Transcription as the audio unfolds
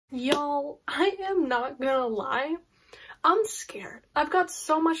Y'all, I am not gonna lie, I'm scared. I've got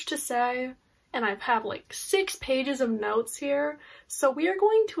so much to say, and I have like 6 pages of notes here, so we are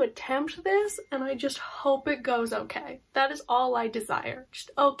going to attempt this, and I just hope it goes okay. That is all I desire,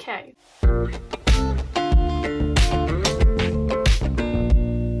 just okay.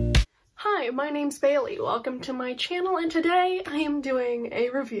 Hi, my name's Bailey. Welcome to my channel, and today I am doing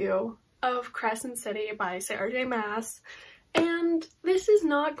a review of Crescent City by Sarah J Maas. And this is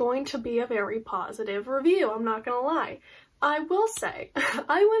not going to be a very positive review, I'm not gonna lie. I will say,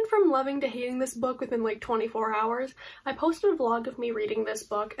 I went from loving to hating this book within like 24 hours. I posted a vlog of me reading this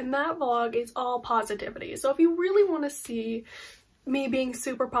book, and that vlog is all positivity. So if you really want to see me being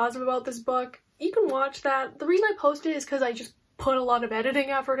super positive about this book, you can watch that. The reason I posted it is because I just put a lot of editing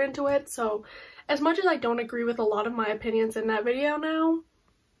effort into it, so as much as I don't agree with a lot of my opinions in that video now,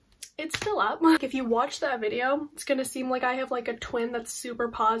 it's still up. If you watch that video, it's gonna seem like I have like a twin that's super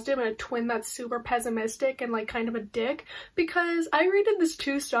positive and a twin that's super pessimistic and like kind of a dick, because I rated this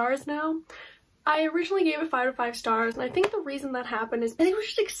 2 stars now. I originally gave it 5 out of 5 stars, and I think the reason that happened is I think I was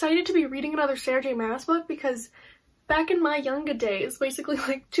just excited to be reading another Sarah J Maas book, because back in my younger days, basically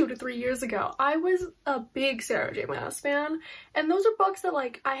like 2 to 3 years ago, I was a big Sarah J Maas fan, and those are books that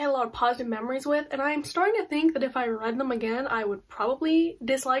like I had a lot of positive memories with, and I'm starting to think that if I read them again, I would probably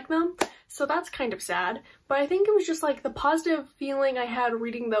dislike them, so that's kind of sad. But I think it was just like the positive feeling I had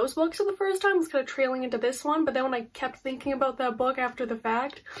reading those books for the first time was kind of trailing into this one, but then when I kept thinking about that book after the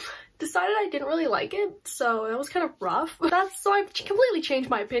fact, decided I didn't really like it, so that was kind of rough. So I've completely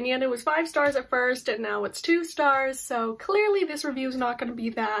changed my opinion. It was 5 stars at first, and now it's 2 stars, so clearly this review is not going to be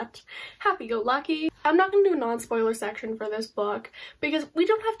that happy-go-lucky. I'm not going to do a non-spoiler section for this book, because we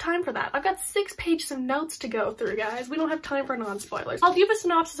don't have time for that. I've got 6 pages of notes to go through, guys. We don't have time for non-spoilers. I'll give a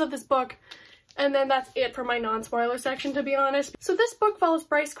synopsis of this book, and then that's it for my non-spoiler section, to be honest. So this book follows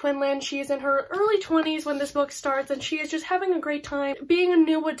Bryce Quinlan. She is in her early 20s when this book starts, and she is just having a great time being a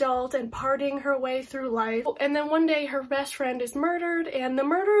new adult and partying her way through life. And then one day her best friend is murdered, and the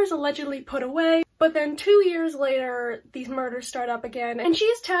murder is allegedly put away. But then 2 years later, these murders start up again, and she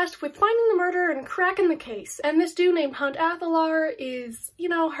is tasked with finding the murderer and cracking the case. And this dude named Hunt Athalar is, you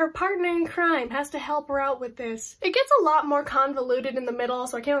know, her partner in crime, has to help her out with this. It gets a lot more convoluted in the middle,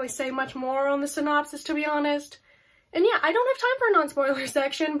 so I can't really say much more on the synopsis, to be honest. And yeah, I don't have time for a non-spoiler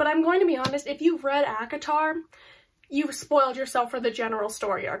section, but I'm going to be honest, if you've read Acotar, you've spoiled yourself for the general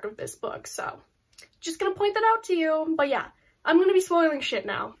story arc of this book, so just gonna point that out to you. But yeah, I'm gonna be spoiling shit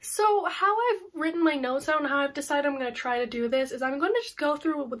now. So how I've written my notes out and how I've decided I'm gonna try to do this is I'm going to just go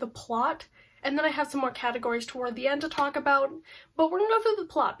through with the plot, and then I have some more categories toward the end to talk about, but we're gonna go through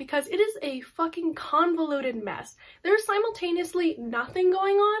the plot because it is a fucking convoluted mess. There's simultaneously nothing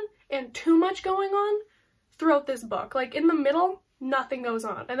going on and too much going on throughout this book. Like in the middle, nothing goes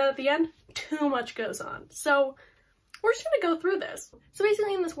on, and then at the end, too much goes on. So we're just gonna go through this. So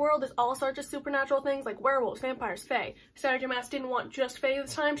basically in this world, there's all sorts of supernatural things like werewolves, vampires, fae. Sarah J Maas didn't want just fae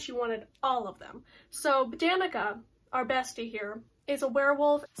this time, she wanted all of them. So Danica, our bestie here, is a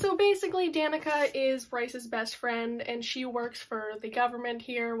werewolf. So basically Danica is Bryce's best friend, and she works for the government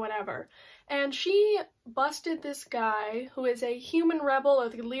here, whatever. And she busted this guy who is a human rebel, or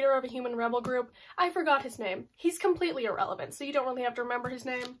the leader of a human rebel group. I forgot his name. He's completely irrelevant, so you don't really have to remember his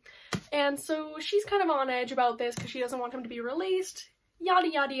name. And so she's kind of on edge about this because she doesn't want him to be released. Yada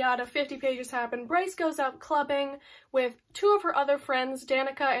yada yada, 50 pages happen. Bryce goes out clubbing with 2 of her other friends.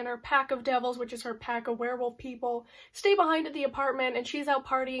 Danica and her pack of devils, which is her pack of werewolf people, stay behind at the apartment, and she's out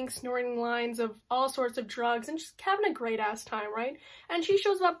partying, snorting lines of all sorts of drugs, and just having a great ass time, right? And she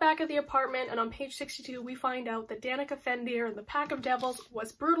shows up back at the apartment, and on page 62 we find out that Danica Fendir and the pack of devils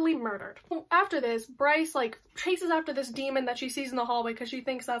was brutally murdered. After this, Bryce like chases after this demon that she sees in the hallway because she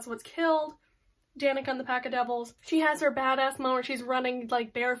thinks that's what's killed Danica and the pack of devils. She has her badass moment where she's running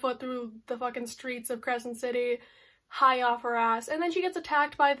like barefoot through the fucking streets of Crescent City, high off her ass, and then she gets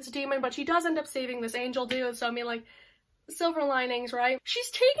attacked by this demon, but she does end up saving this angel dude, so I mean, like, silver linings, right? She's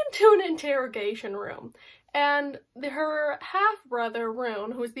taken to an interrogation room, and her half-brother,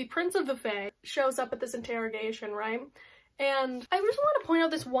 Rune, who is the Prince of the Fae, shows up at this interrogation, right? And I just want to point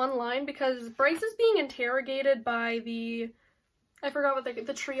out this one line, because Bryce is being interrogated by I forgot what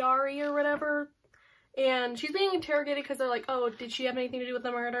the Triari or whatever, and she's being interrogated because they're like, oh, did she have anything to do with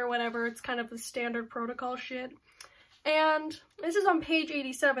the murder, whatever. It's kind of the standard protocol shit. And this is on page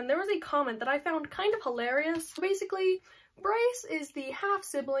 87. There was a comment that I found kind of hilarious. Basically, Bryce is the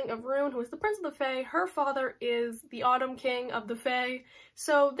half-sibling of Rune, who is the Prince of the Fae. Her father is the Autumn King of the Fae.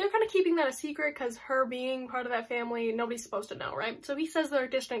 So they're kind of keeping that a secret because her being part of that family, nobody's supposed to know, right? So he says they're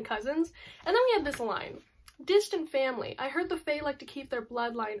distant cousins. And then we have this line. distant family. I heard the Fae like to keep their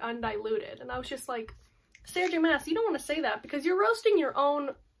bloodline undiluted. And I was just like, Sarah J Maas, you don't want to say that because you're roasting your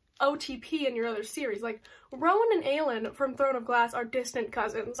own OTP in your other series. Like, Rowan and Aelin from Throne of Glass are distant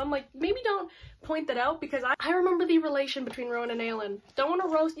cousins. I'm like, maybe don't point that out because I remember the relation between Rowan and Aelin. Don't want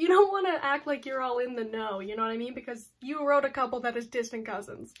to roast, you don't want to act like you're all in the know, you know what I mean? Because you wrote a couple that is distant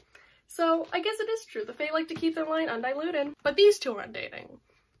cousins. So I guess it is true. The Fae like to keep their line undiluted. But these two aren't dating.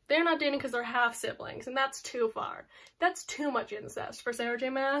 They're not dating because they're half siblings, and that's too far. That's too much incest for Sarah J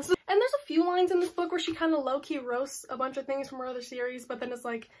Maas. And there's a few lines in this book where she kind of low-key roasts a bunch of things from her other series, but then it's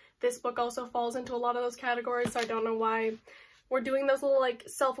like, this book also falls into a lot of those categories, so I don't know why we're doing those little, like,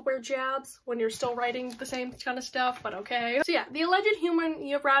 self-aware jabs when you're still writing the same kind of stuff, but okay. So yeah, the alleged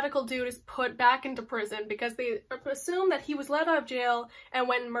human radical dude is put back into prison because they assume that he was let out of jail and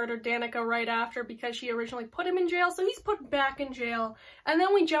went and murdered Danica right after because she originally put him in jail, so he's put back in jail, and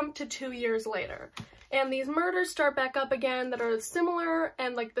then we jump to 2 years later. And these murders start back up again that are similar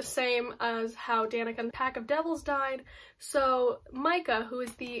and like the same as how Danica and the Pack of Devils died. So Micah, who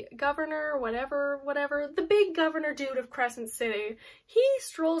is the governor, whatever, the big governor dude of Crescent City, he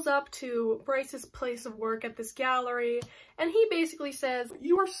strolls up to Bryce's place of work at this gallery and he basically says,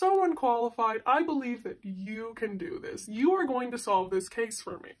 "You are so unqualified. I believe that you can do this. You are going to solve this case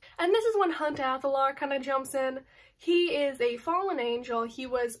for me." And this is when Hunt Athalar kind of jumps in. He is a fallen angel. He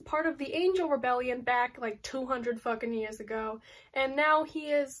was part of the Angel Rebellion back like 200 fucking years ago. And now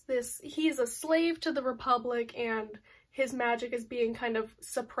he's a slave to the Republic and his magic is being kind of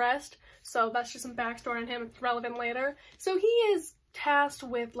suppressed. So that's just some backstory on him. It's relevant later. So he is tasked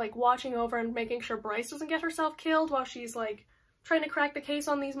with like watching over and making sure Bryce doesn't get herself killed while she's like trying to crack the case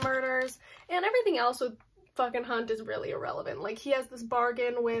on these murders. And everything else with fucking Hunt is really irrelevant. Like he has this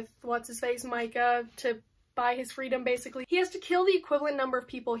bargain with what's-his-face Micah to buy his freedom, basically. He has to kill the equivalent number of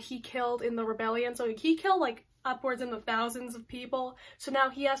people he killed in the rebellion. So he killed like upwards in the thousands of people. So now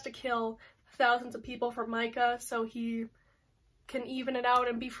he has to kill thousands of people for Micah so he can even it out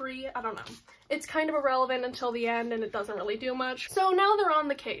and be free. I don't know. It's kind of irrelevant until the end and it doesn't really do much. So now they're on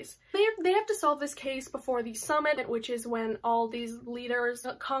the case. They have to solve this case before the summit, which is when all these leaders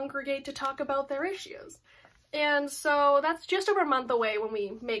congregate to talk about their issues. And so that's just over a month away when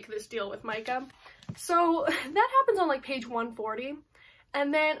we make this deal with Micah. So that happens on like page 140.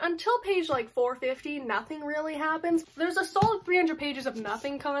 And then until page like 450, nothing really happens. There's a solid 300 pages of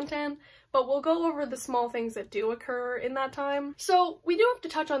nothing content, but we'll go over the small things that do occur in that time. So we do have to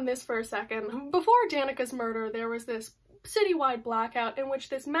touch on this for a second. Before Danica's murder, there was this citywide blackout in which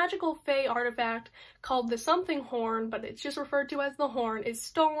this magical Fae artifact called the something horn, but it's just referred to as the horn, is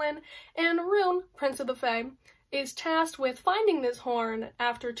stolen, and Rune, Prince of the Fae, is tasked with finding this horn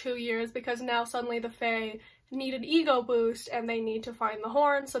after 2 years because now suddenly the Fae need an ego boost and they need to find the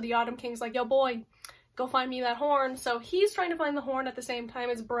horn. So the Autumn King's like, yo boy, go find me that horn. So he's trying to find the horn at the same time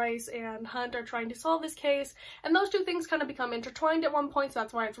as Bryce and Hunt are trying to solve this case, and those two things kind of become intertwined at one point, so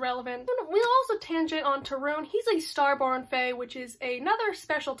that's why it's relevant. We'll also tangent on to Rune. He's a Starborn Fae, which is another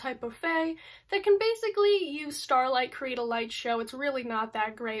special type of Fae that can basically use starlight, create a light show. It's really not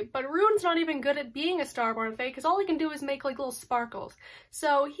that great, but Rune's not even good at being a Starborn Fae because all he can do is make like little sparkles.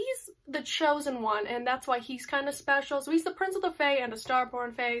 So he's the chosen one, and that's why he's kind of special. So he's the Prince of the Fae and a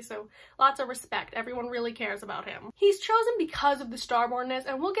Starborn Fae, so lots of respect. Everyone really cares about him. He's chosen because of the Starbornness,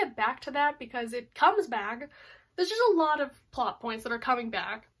 and we'll get back to that because it comes back. There's just a lot of plot points that are coming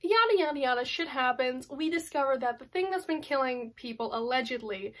back. Yada yada yada, shit happens. We discover that the thing that's been killing people,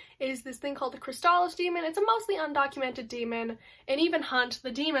 allegedly, is this thing called the Crystallis demon. It's a mostly undocumented demon, and even Hunt,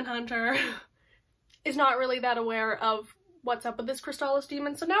 the demon hunter, is not really that aware of what's up with this Crystallis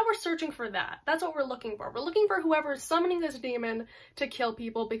demon, so now we're searching for that. That's what we're looking for. We're looking for whoever is summoning this demon to kill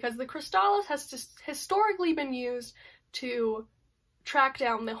people because the Crystallis has just historically been used to track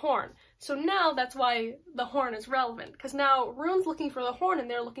down the horn. So now that's why the horn is relevant, because now Rune's looking for the horn and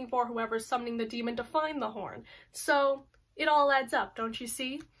they're looking for whoever's summoning the demon to find the horn. So it all adds up, don't you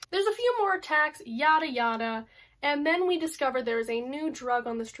see? There's a few more attacks, yada yada, and then we discover there's a new drug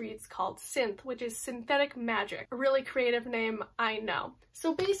on the streets called synth, which is synthetic magic. A really creative name, I know.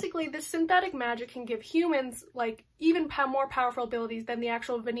 So basically, this synthetic magic can give humans, like, even more powerful abilities than the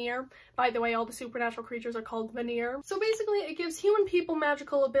actual veneer. By the way, all the supernatural creatures are called veneer. So basically, it gives human people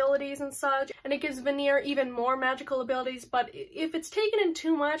magical abilities and such, and it gives veneer even more magical abilities, but if it's taken in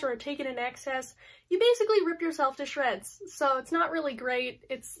too much or taken in excess, you basically rip yourself to shreds. So it's not really great,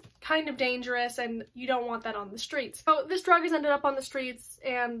 it's kind of dangerous, and you don't want that on the streets. So this drug has ended up on the streets,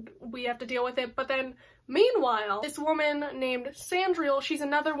 and we have to deal with it, but then meanwhile, this woman named Sandriel, she's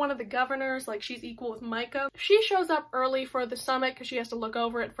another one of the governors, like she's equal with Micah. She shows up early for the summit because she has to look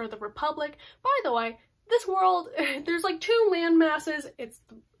over it for the Republic. By the way, this world, there's like two land masses. It's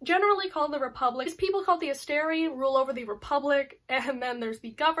generally called the Republic. These people called the Asteri rule over the Republic, and then there's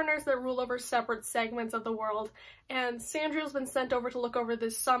the governors that rule over separate segments of the world. And Sandriel's been sent over to look over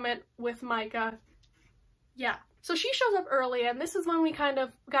this summit with Micah. Yeah. So she shows up early, and this is when we kind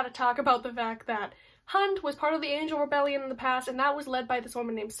of got to talk about the fact that Hunt was part of the Angel Rebellion in the past, and that was led by this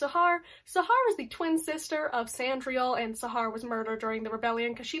woman named Sahar. Sahar was the twin sister of Sandriel, and Sahar was murdered during the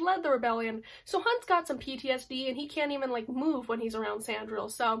rebellion because she led the rebellion. So Hunt's got some PTSD, and he can't even, like, move when he's around Sandriel.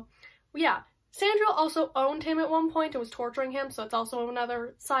 So, yeah. Sandriel also owned him at one point and was torturing him, so it's also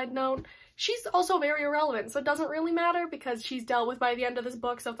another side note. She's also very irrelevant, so it doesn't really matter because she's dealt with by the end of this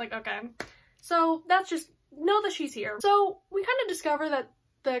book, so it's like, okay. So that's just, know that she's here. So we kind of discover that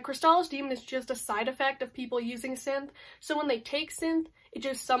the Crystallis demon is just a side effect of people using synth, so when they take synth, it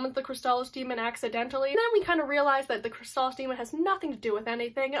just summons the Crystallis demon accidentally. And then we kind of realize that the Crystallis demon has nothing to do with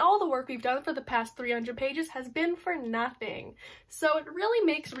anything, and all the work we've done for the past 300 pages has been for nothing. So it really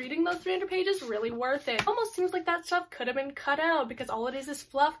makes reading those 300 pages really worth it. It almost seems like that stuff could have been cut out, because all it is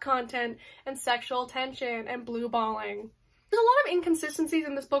fluff content and sexual tension and blue balling. There's a lot of inconsistencies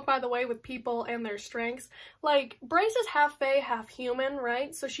in this book, by the way, with people and their strengths. Like, Bryce is half fae, half human,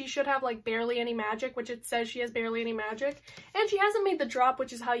 right? So she should have, like, barely any magic, which it says she has barely any magic. And she hasn't made the drop,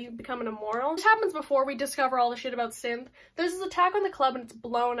 which is how you become an immortal. This happens before we discover all the shit about synth. There's this attack on the club and it's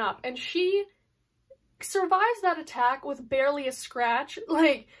blown up. And she survives that attack with barely a scratch.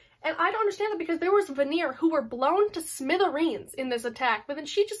 Like, and I don't understand that because there was Veneer who were blown to smithereens in this attack, but then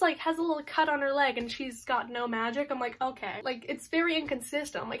she just, like, has a little cut on her leg and she's got no magic. I'm like, okay. Like, it's very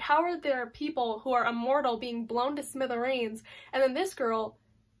inconsistent. Like, how are there people who are immortal being blown to smithereens, and then this girl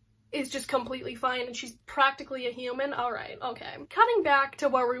is just completely fine and she's practically a human? Alright, okay. Cutting back to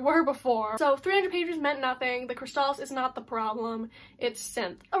where we were before. So 300 pages meant nothing. The Crystallis is not the problem. It's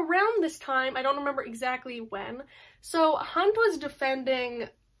synth. Around this time, I don't remember exactly when, so Hunt was defending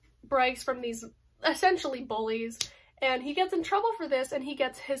Bryce from these essentially bullies, and he gets in trouble for this and he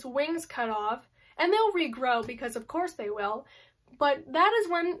gets his wings cut off, and they'll regrow because of course they will. But that is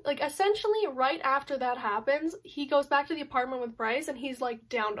when, like, essentially right after that happens, he goes back to the apartment with Bryce and he's like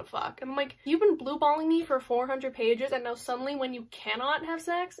down to fuck. And I'm like, you've been blue balling me for 400 pages and now suddenly when you cannot have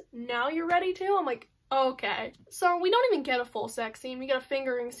sex, now you're ready to? I'm like, okay. So we don't even get a full sex scene, we get a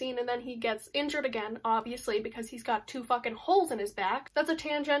fingering scene, and then he gets injured again, obviously, because he's got 2 fucking holes in his back. That's a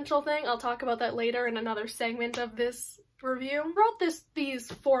tangential thing, I'll talk about that later in another segment of this review. Throughout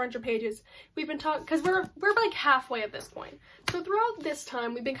these 400 pages, we've been talking, because we're like halfway at this point. So throughout this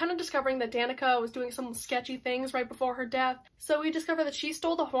time, we've been kind of discovering that Danica was doing some sketchy things right before her death. So we discover that she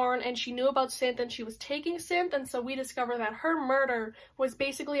stole the horn and she knew about synth and she was taking synth, and so we discover that her murder was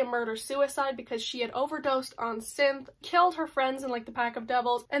basically a murder-suicide because she had overdosed on synth, killed her friends in, like, the Pack of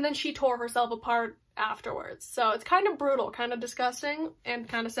Devils, and then she tore herself apart afterwards. So it's kind of brutal, kind of disgusting, and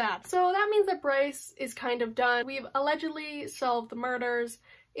kind of sad. So that means that Bryce is kind of done. We've allegedly solved the murders.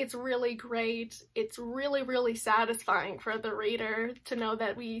 It's really great. It's really, really satisfying for the reader to know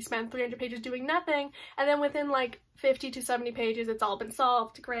that we spent 300 pages doing nothing, and then within like 50 to 70 pages it's all been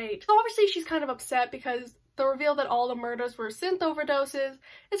solved. Great. So obviously she's kind of upset because the reveal that all the murders were synth overdoses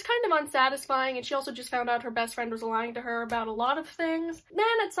is kind of unsatisfying, and she also just found out her best friend was lying to her about a lot of things. Then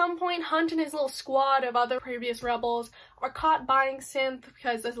at some point, Hunt and his little squad of other previous rebels are caught buying synth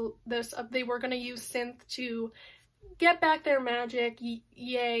because they were going to use synth to get back their magic,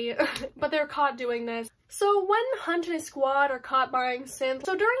 yay, but they're caught doing this. So when Hunt and his squad are caught buying synth,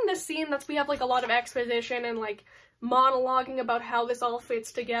 so during this scene, we have like a lot of exposition and like monologuing about how this all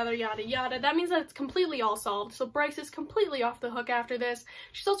fits together, yada yada. That means that it's completely all solved, so Bryce is completely off the hook after this.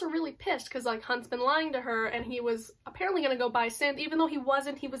 She's also really pissed because like Hunt's been lying to her and he was apparently gonna go buy synth, even though he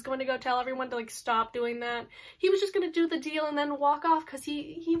wasn't. He was going to go tell everyone to like stop doing that. He was just gonna do the deal and then walk off because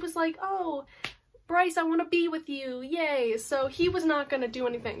he was like, oh, Bryce, I want to be with you, yay. So he was not gonna do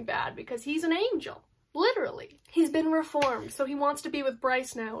anything bad because he's an angel. Literally. He's been reformed, so he wants to be with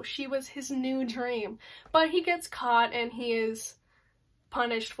Bryce now. She was his new dream. But he gets caught and he is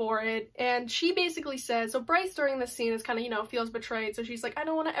punished for it. And she basically says, so Bryce during this scene is kind of, you know, feels betrayed. So she's like, I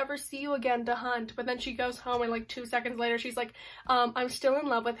don't want to ever see you again to Hunt. But then she goes home and like 2 seconds later, she's like, I'm still in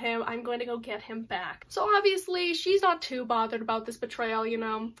love with him. I'm going to go get him back. So obviously she's not too bothered about this betrayal, you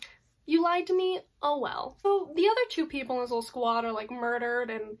know. You lied to me? Oh well. So the other 2 people in his little squad are like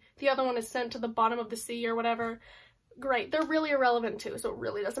murdered and the other one is sent to the bottom of the sea or whatever. great. They're really irrelevant too, so it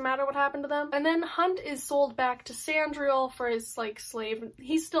really doesn't matter what happened to them. And then Hunt is sold back to Sandriel for his, like, slave.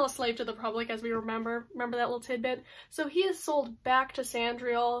 He's still a slave to the Republic, as we remember. Remember that little tidbit? So he is sold back to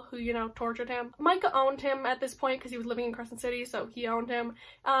Sandriel, who, you know, tortured him. Micah owned him at this point because he was living in Crescent City, so he owned him.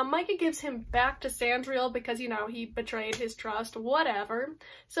 Micah gives him back to Sandriel because, you know, he betrayed his trust, whatever.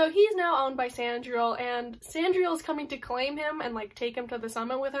 So he's now owned by Sandriel, and Sandriel is coming to claim him and, like, take him to the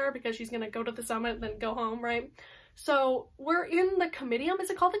summit with her because she's gonna go to the summit and then go home, right? So we're in the Comitium. Is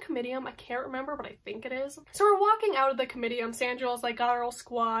it called the Comitium? I can't remember, but I think it is. So we're walking out of the Comitium. Sandriel's like got her whole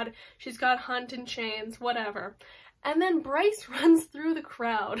squad. She's got Hunt in chains, whatever. And then Bryce runs through the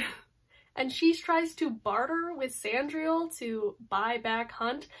crowd and she tries to barter with Sandriel to buy back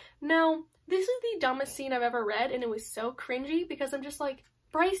Hunt. Now, this is the dumbest scene I've ever read, and it was so cringy because I'm just like,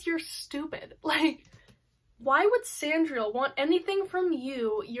 Bryce, you're stupid. Like, why would Sandriel want anything from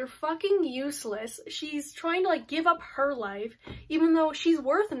you? You're fucking useless. She's trying to, like, give up her life, even though she's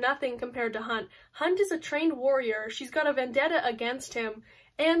worth nothing compared to Hunt. Hunt is a trained warrior. She's got a vendetta against him,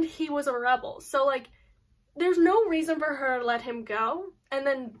 and he was a rebel. So, like, there's no reason for her to let him go, and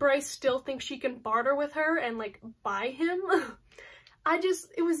then Bryce still thinks she can barter with her and, like, buy him.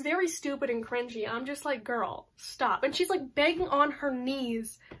 It was very stupid and cringy. I'm just like, girl, stop. And she's, like, begging on her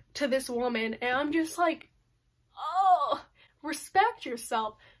knees to this woman, and I'm just like, oh, respect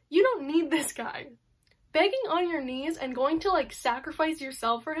yourself. You don't need this guy. Begging on your knees and going to, like, sacrifice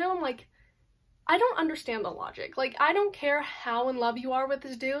yourself for him, like, I don't understand the logic. Like, I don't care how in love you are with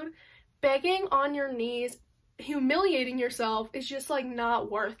this dude. Begging on your knees, humiliating yourself is just, like,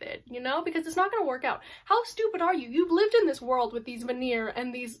 not worth it, you know? Because it's not gonna work out. How stupid are you? You've lived in this world with these veneer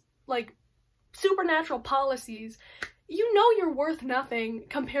and these, like, supernatural policies. You know you're worth nothing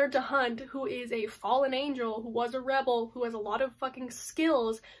compared to Hunt, who is a fallen angel, who was a rebel, who has a lot of fucking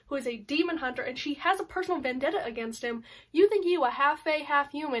skills, who is a demon hunter, and she has a personal vendetta against him. You think you a half-fae,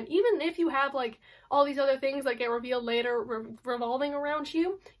 half-human, even if you have, like, all these other things that get revealed later revolving around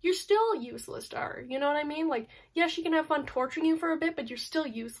you, you're still useless to her, you know what I mean? Like, yeah, she can have fun torturing you for a bit, but you're still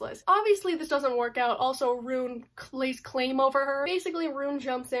useless. Obviously, this doesn't work out. Also, Rune lays claim over her. Basically, Rune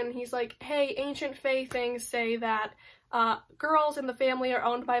jumps in and he's like, hey, ancient fae things say that girls in the family are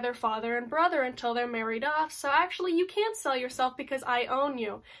owned by their father and brother until they're married off, so actually you can't sell yourself because I own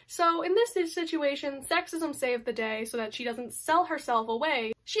you. So in this situation, sexism saved the day so that she doesn't sell herself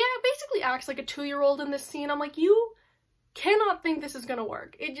away. She basically acts like a 2-year-old in this scene. I'm like, you cannot think this is gonna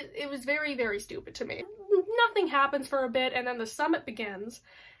work. It was very, very stupid to me. Nothing happens for a bit, and then the summit begins.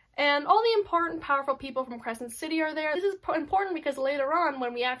 And all the important, powerful people from Crescent City are there. This is important because later on,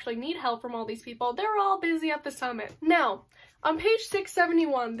 when we actually need help from all these people, they're all busy at the summit. Now, on page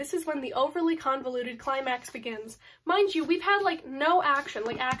 671, this is when the overly convoluted climax begins. Mind you, we've had, like, no action,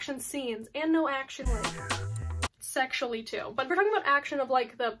 like, action scenes, and no action, like, sexually, too. But we're talking about action of,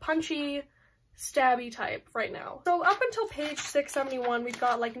 like, the punchy, stabby type right now. So up until page 671, we've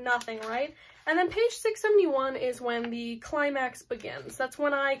got, like, nothing, right? And then page 671 is when the climax begins. That's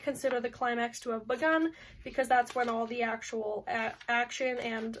when I consider the climax to have begun, because that's when all the actual action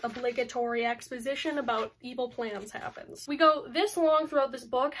and obligatory exposition about evil plans happens. We go this long throughout this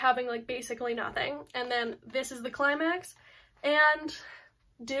book having, like, basically nothing, and then this is the climax, and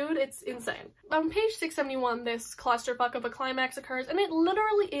dude, it's insane. On page 671, this clusterfuck of a climax occurs, and it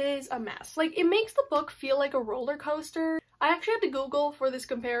literally is a mess. Like, it makes the book feel like a roller coaster. I actually had to Google for this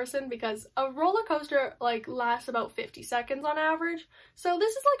comparison because a roller coaster, like, lasts about 50 seconds on average. So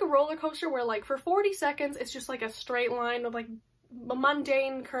this is like a roller coaster where, like, for 40 seconds, it's just like a straight line of, like,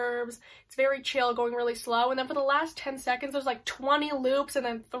 mundane curves. It's very chill, going really slow, and then for the last 10 seconds there's like 20 loops and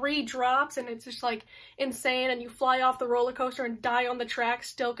then 3 drops, and it's just like insane, and you fly off the roller coaster and die on the track,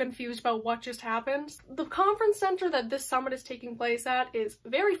 still confused about what just happened. The conference center that this summit is taking place at is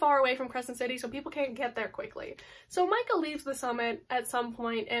very far away from Crescent City, so people can't get there quickly. So Micah leaves the summit at some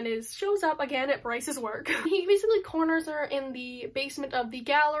point and shows up again at Bryce's work. He basically corners her in the basement of the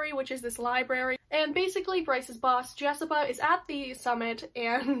gallery, which is this library, and basically Bryce's boss, Jessica, is at the summit,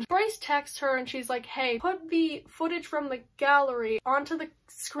 and Bryce texts her and she's like, hey, put the footage from the gallery onto the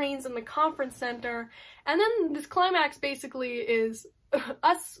screens in the conference center. And then this climax basically is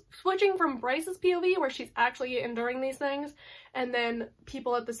us switching from Bryce's POV, where she's actually enduring these things, and then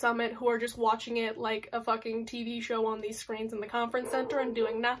people at the summit who are just watching it like a fucking TV show on these screens in the conference center and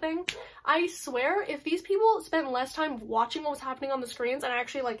doing nothing. I swear, if these people spent less time watching what was happening on the screens and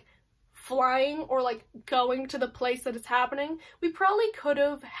actually, like, flying or, like, going to the place that it's happening, we probably could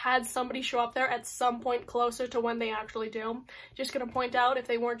have had somebody show up there at some point closer to when they actually do. Just gonna point out, if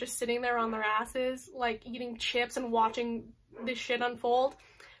they weren't just sitting there on their asses, like, eating chips and watching this shit unfold,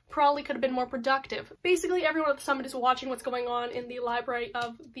 probably could have been more productive. Basically, everyone at the summit is watching what's going on in the library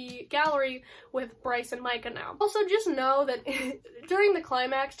of the gallery with Bryce and Micah now. Also, just know that during the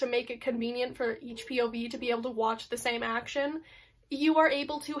climax, to make it convenient for each POV to be able to watch the same action, you are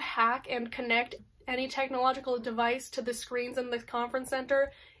able to hack and connect any technological device to the screens in the conference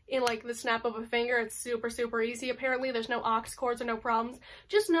center in like the snap of a finger. It's super easy. Apparently there's no aux cords or no problems.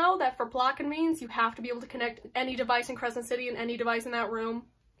 Just know that for plot convenience, you have to be able to connect any device in Crescent City and any device in that room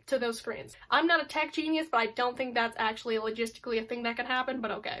to those screens. I'm not a tech genius, but I don't think that's actually logistically a thing that can happen,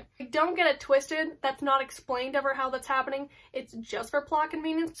 but okay. Don't get it twisted. That's not explained ever how that's happening. It's just for plot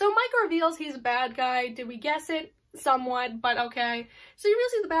convenience. So Micah reveals he's a bad guy. Did we guess it? Somewhat, but okay. So he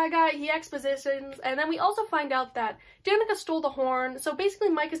reveals he's the bad guy, he expositions, and then we also find out that Danica stole the horn. So basically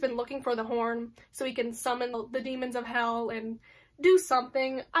Mike has been looking for the horn so he can summon the demons of hell and do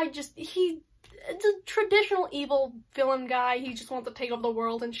something. It's a traditional evil villain guy. He just wants to take over the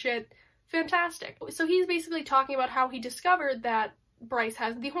world and shit. Fantastic. So he's basically talking about how he discovered that Bryce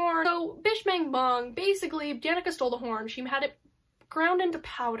has the horn. So bish bang bong, basically Danica stole the horn. She had it ground into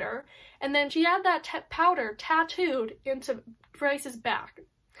powder, and then she had that powder tattooed into Bryce's back.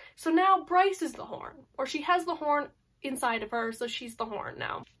 So now Bryce is the horn, or she has the horn inside of her, so she's the horn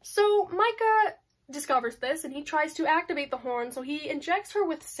now. So Micah discovers this, and he tries to activate the horn, so he injects her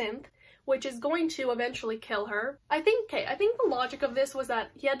with synth, which is going to eventually kill her. I think the logic of this was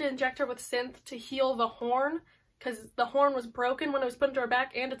that he had to inject her with synth to heal the horn, because the horn was broken when it was put into her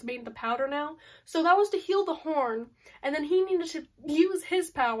back, and it's made into powder now. So that was to heal the horn, and then he needed to use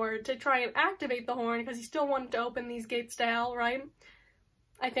his power to try and activate the horn, because he still wanted to open these gates to hell, right?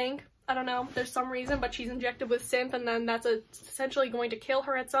 I think. I don't know. There's some reason, but she's injected with synth, and then that's essentially going to kill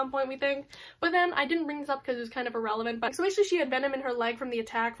her at some point, we think. But then, I didn't bring this up because it was kind of irrelevant, but so basically she had venom in her leg from the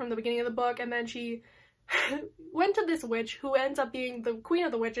attack from the beginning of the book, and then she went to this witch who ends up being the queen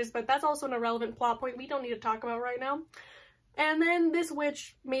of the witches, but that's also an irrelevant plot point we don't need to talk about right now. And then this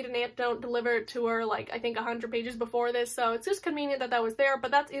witch made an antidote, deliver it to her like I think 100 pages before this, so it's just convenient that that was there,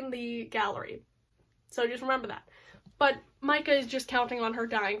 but that's in the gallery. So just remember that. But Micah is just counting on her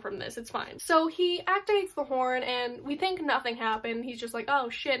dying from this, it's fine. So he activates the horn and we think nothing happened. He's just like, oh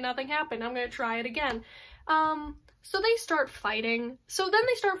shit, nothing happened, I'm gonna try it again. So they start fighting.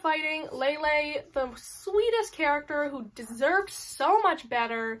 Lele, the sweetest character who deserved so much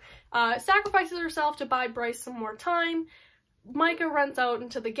better, sacrifices herself to buy Bryce some more time. Micah runs out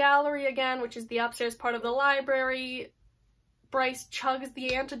into the gallery again, which is the upstairs part of the library. Bryce chugs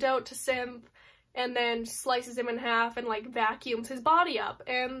the antidote to synth and then slices him in half and like vacuums his body up,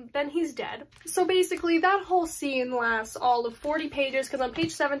 and then he's dead. So basically that whole scene lasts all of 40 pages, because on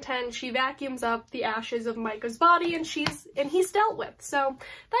page 710 she vacuums up the ashes of Micah's body and he's dealt with. So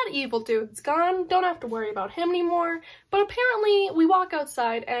that evil dude's gone, don't have to worry about him anymore. But apparently we walk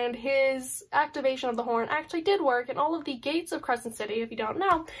outside and his activation of the horn actually did work, and all of the gates of Crescent City, if you don't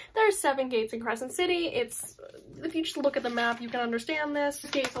know, there's 7 gates in Crescent City. If you just look at the map you can understand this.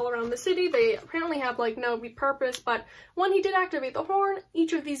 Gates all around the city, they apparently have like no purpose, but when he did activate the horn,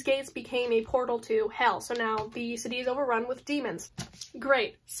 each of these gates became a portal to hell, so now the city is overrun with demons.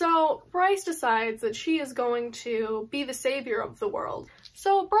 Great. So Bryce decides that she is going to be the savior of the world.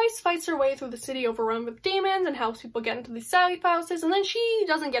 So Bryce fights her way through the city overrun with demons and helps people get into these safe houses, and then she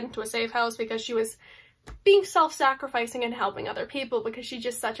doesn't get into a safe house because she was being self-sacrificing and helping other people because she's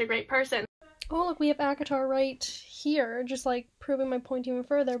just such a great person. Oh look, we have Acotar right here, just like proving my point even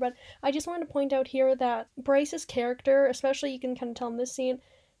further, but I just wanted to point out here that Bryce's character, especially you can kind of tell in this scene,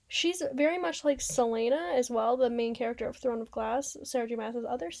 she's very much like Selena as well, the main character of Throne of Glass, Sarah J Maas'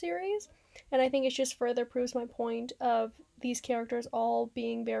 other series, and I think it just further proves my point of these characters all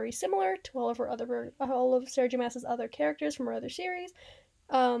being very similar to all of Sarah J Maas' other characters from her other series.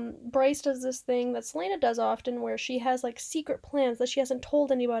 Bryce does this thing that Selena does often where she has like secret plans that she hasn't told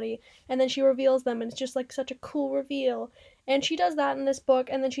anybody, and then she reveals them, and it's just like such a cool reveal. And she does that in this book,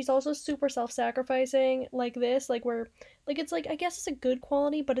 and then she's also super self-sacrificing like this, like where like it's like I guess it's a good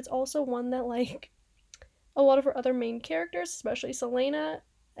quality, but it's also one that like a lot of her other main characters, especially Selena,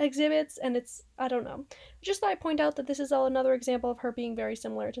 exhibits, and it's, I don't know. Just thought I'd point out that this is another example of her being very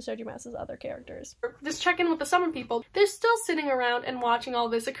similar to Sarah J Maas' other characters. Just check in with the summer people. They're still sitting around and watching all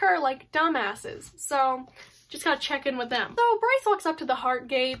this occur like dumbasses, so just gotta check in with them. So Bryce walks up to the Heart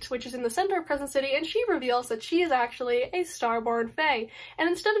Gate, which is in the center of Crescent City, and she reveals that she is actually a Starborn Fae. And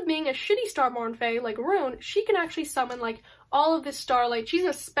instead of being a shitty Starborn Fae like Rune, she can actually summon like all of this starlight. She's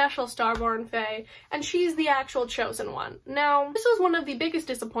a special Starborn Fae, and she's the actual chosen one. Now, this was one of the biggest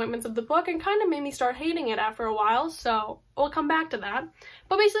disappointments of the book and kind of made me start hating it after a while, so we'll come back to that.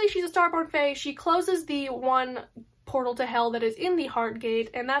 But basically, she's a Starborn Fae. She closes the one portal to hell that is in the heart gate,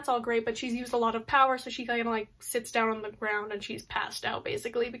 and that's all great, but she's used a lot of power, so she kind of like sits down on the ground and she's passed out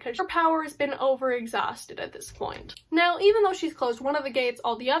basically because her power has been over-exhausted at this point. Now, even though she's closed one of the gates,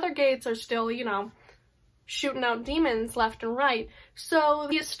 all the other gates are still, you know, shooting out demons left and right. So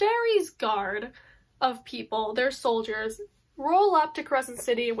the Asteri's guard of people, their soldiers, roll up to Crescent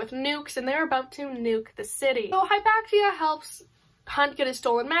City with nukes, and they're about to nuke the city. So Hypatia helps Hunt get his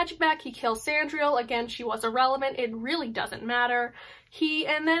stolen magic back. He kills Sandriel. Again, she was irrelevant. It really doesn't matter.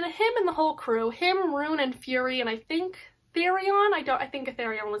 And then him and the whole crew, him, Rune, and Fury, and I think Therion? I think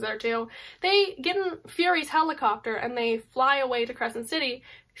Therion was there too. They get in Fury's helicopter and they fly away to Crescent City.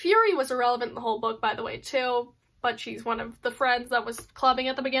 Fury was irrelevant in the whole book, by the way, too, but she's one of the friends that was clubbing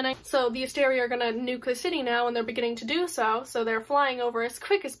at the beginning. So the Asteri are gonna nuke the city now, and they're beginning to do so, so they're flying over as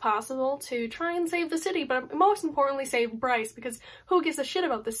quick as possible to try and save the city, but most importantly save Bryce, because who gives a shit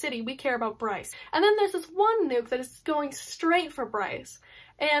about the city? We care about Bryce. And then there's this one nuke that is going straight for Bryce,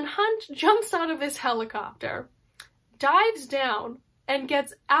 and Hunt jumps out of his helicopter, dives down, and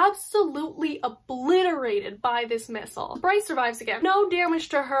gets absolutely obliterated by this missile. Bryce survives again. No damage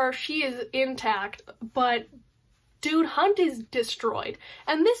to her, she is intact, but dude, Hunt is destroyed.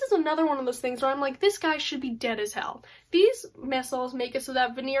 And this is another one of those things where I'm like, this guy should be dead as hell. These missiles make it so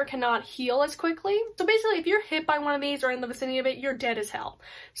that Veneer cannot heal as quickly. So basically, if you're hit by one of these or in the vicinity of it, you're dead as hell.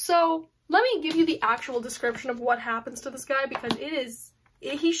 So let me give you the actual description of what happens to this guy, because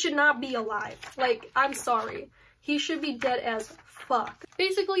he should not be alive. Like, I'm sorry. He should be dead as fuck.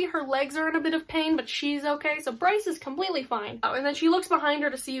 Basically, her legs are in a bit of pain, but she's okay, so Bryce is completely fine. Oh, and then she looks behind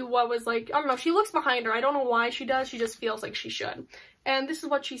her to see what was like, I don't know, she looks behind her. I don't know why she does, she just feels like she should. And this is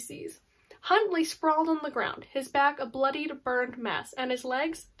what she sees. Hunt lay sprawled on the ground, his back a bloodied, burned mess, and his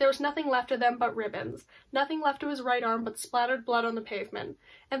legs, there was nothing left of them but ribbons. Nothing left of his right arm but splattered blood on the pavement.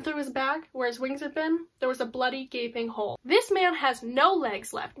 And through his back, where his wings had been, there was a bloody, gaping hole. This man has no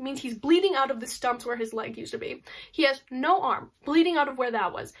legs left. It means he's bleeding out of the stumps where his leg used to be. He has no arm, bleeding out of where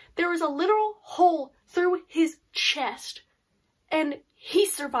that was. There is a literal hole through his chest. And he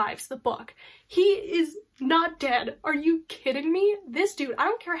survives the book. He is not dead. Are you kidding me? This dude, I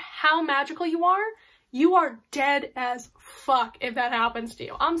don't care how magical you are dead as fuck if that happens to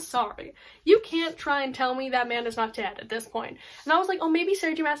you. I'm sorry. You can't try and tell me that man is not dead at this point. And I was like, oh, maybe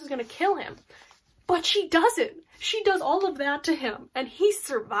Sarah J Maas is gonna kill him. But she doesn't. She does all of that to him, and he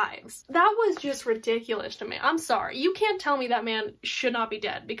survives. That was just ridiculous to me. I'm sorry. You can't tell me that man should not be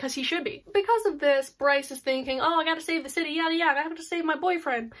dead, because he should be. Because of this, Bryce is thinking, oh, I gotta save the city, yada yada, I have to save my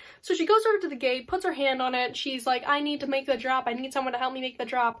boyfriend. So she goes over to the gate, puts her hand on it, she's like, I need to make the drop, I need someone to help me make the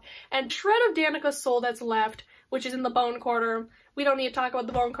drop. And shred of Danica's soul that's left, which is in the bone quarter, we don't need to talk about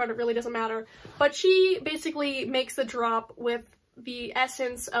the bone quarter, it really doesn't matter. But she basically makes the drop with the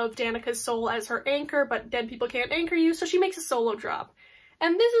essence of Danica's soul as her anchor, but dead people can't anchor you, so she makes a solo drop.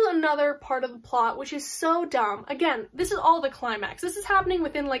 And this is another part of the plot which is so dumb. Again, this is all the climax. This is happening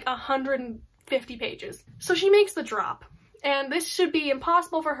within like 150 pages. So she makes the drop, and this should be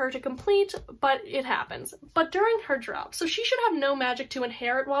impossible for her to complete, but it happens. But during her drop, so she should have no magic to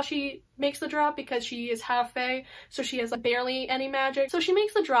inherit while she makes the drop because she is half fae, so she has like barely any magic. So she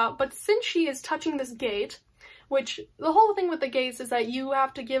makes the drop, but since she is touching this gate, which the whole thing with the gates is that you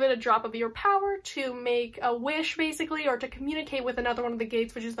have to give it a drop of your power to make a wish, basically, or to communicate with another one of the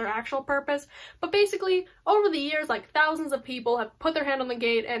gates, which is their actual purpose. But basically, over the years, like, thousands of people have put their hand on the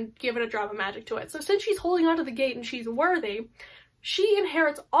gate and given a drop of magic to it. So since she's holding onto the gate and she's worthy, she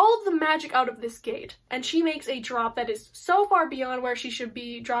inherits all of the magic out of this gate, and she makes a drop that is so far beyond where she should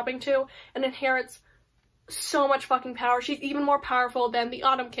be dropping to, and inherits so much fucking power. She's even more powerful than the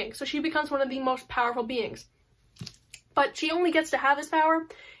Autumn King, so she becomes one of the most powerful beings. But she only gets to have this power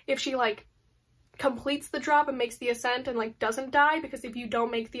if she, like, completes the drop and makes the ascent and, like, doesn't die, because if you don't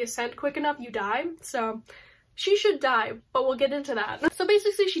make the ascent quick enough, you die. So she should die, but we'll get into that. So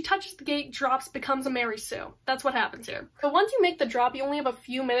basically, she touches the gate, drops, becomes a Mary Sue. That's what happens here. But once you make the drop, you only have a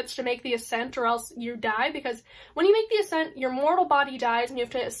few minutes to make the ascent or else you die, because when you make the ascent, your mortal body dies and you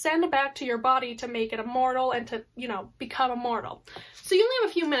have to ascend back to your body to make it immortal and to, you know, become immortal. So you only have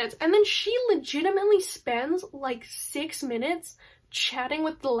a few minutes, and then she legitimately spends like 6 minutes chatting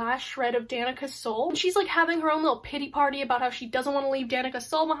with the last shred of Danica's soul. And she's like having her own little pity party about how she doesn't want to leave Danica's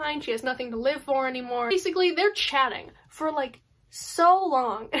soul behind, she has nothing to live for anymore. Basically, they're chatting for like so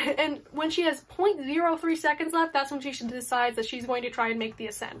long, and when she has 0.03 seconds left, that's when she decides that she's going to try and make the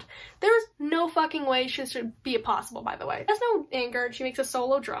ascent. There's no fucking way she should be possible, by the way. There's no anger, and she makes a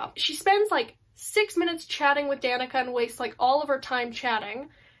solo drop. She spends like 6 minutes chatting with Danica and wastes like all of her time chatting,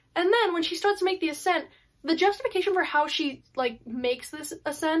 and then when she starts to make the ascent, the justification for how she, like, makes this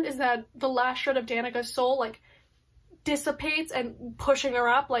ascent is that the last shred of Danica's soul, like, dissipates and pushing her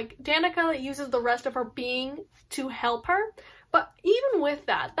up. Like, Danica uses the rest of her being to help her. But even with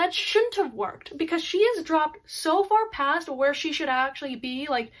that, that shouldn't have worked, because she is dropped so far past where she should actually be.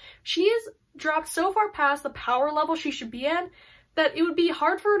 Like, she is dropped so far past the power level she should be at that it would be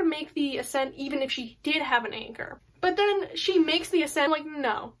hard for her to make the ascent even if she did have an anchor. But then she makes the ascent. Like,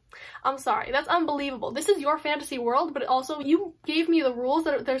 no. I'm sorry. That's unbelievable. This is your fantasy world, but also you gave me the rules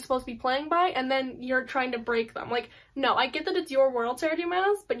that they're supposed to be playing by, and then you're trying to break them. Like, no, I get that it's your world, Sarah J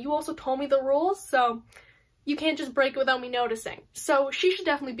Maas, but you also told me the rules, so you can't just break it without me noticing. So she should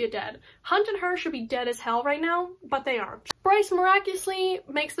definitely be dead. Hunt and her should be dead as hell right now, but they aren't. Bryce miraculously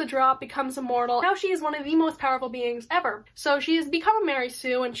makes the drop, becomes immortal. Now she is one of the most powerful beings ever. So she has become a Mary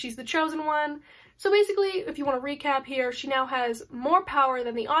Sue, and she's the chosen one. So basically, if you want to recap here, she now has more power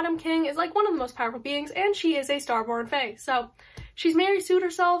than the Autumn King, is like one of the most powerful beings, and she is a Starborn Fae. So she's Mary Sued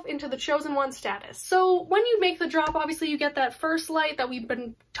herself into the chosen one status. So when you make the drop, obviously you get that first light that we've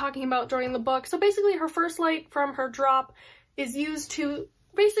been talking about during the book. So basically her first light from her drop is used to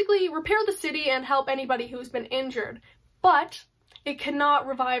basically repair the city and help anybody who's been injured. But it cannot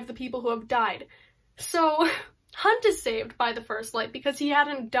revive the people who have died. So Hunt is saved by the first light because he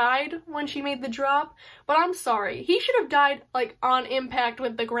hadn't died when she made the drop, but I'm sorry. He should have died, like, on impact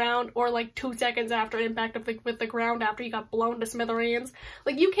with the ground, or, like, 2 seconds after impact with the ground after he got blown to smithereens.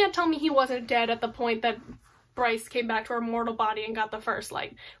 Like, you can't tell me he wasn't dead at the point that Bryce came back to her mortal body and got the first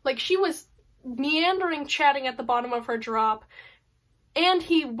light. Like, she was meandering, chatting at the bottom of her drop, and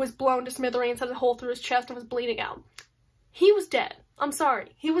he was blown to smithereens, had a hole through his chest, and was bleeding out. He was dead. I'm sorry.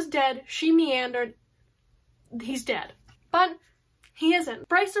 He was dead. She meandered. He's dead. But he isn't.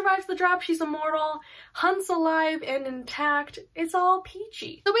 Bryce survives the drop, she's immortal, Hunt's alive and intact, it's all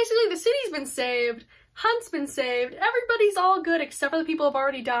peachy. So basically the city's been saved, Hunt's been saved, everybody's all good except for the people who've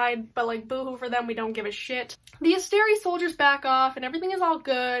already died, but like boohoo for them, we don't give a shit. The Asteri soldiers back off and everything is all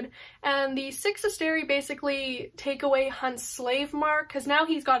good, and the 6 Asteri basically take away Hunt's slave mark, because now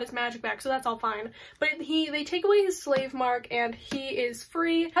he's got his magic back, so that's all fine. But they take away his slave mark and he is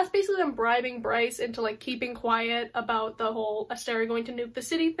free. That's basically them bribing Bryce into like keeping quiet about the whole Asteri going to nuke the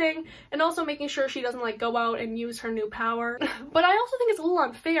city thing, and also making sure she doesn't like go out and use her new power. But I also think it's a little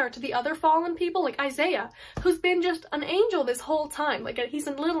unfair to the other fallen people, like Isaiah, who's been just an angel this whole time. Like, he's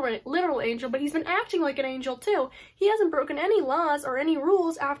a literal angel, but he's been acting like an angel too. He hasn't broken any laws or any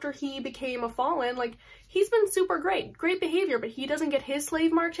rules after he became a fallen. Like, he's been super great behavior, but he doesn't get his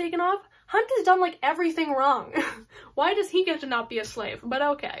slave mark taken off. Hunt has done like everything wrong. Why does he get to not be a slave? But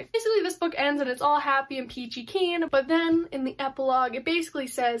okay. Basically this book ends and it's all happy and peachy keen, but then in the epilogue it basically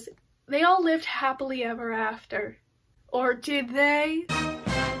says they all lived happily ever after. Or did they?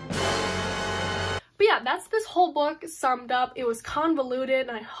 But yeah, that's this whole book summed up. It was convoluted,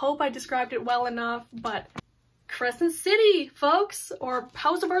 and I hope I described it well enough, but Crescent City, folks, or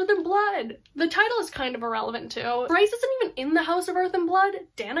House of Earth and Blood. The title is kind of irrelevant too. Bryce isn't even in the House of Earth and Blood.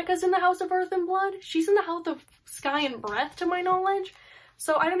 Danica's in the House of Earth and Blood. She's in the House of Sky and Breath, to my knowledge.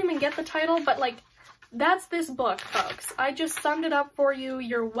 So I don't even get the title, but like, that's this book, folks. I just summed it up for you.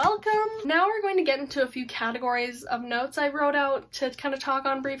 You're welcome. Now we're going to get into a few categories of notes I wrote out to kind of talk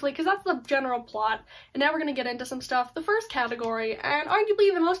on briefly, because that's the general plot. And now we're going to get into some stuff. The first category, and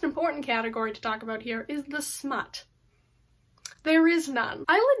arguably the most important category to talk about here, is the smut. There is none.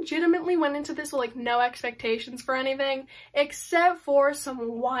 I legitimately went into this with like no expectations for anything except for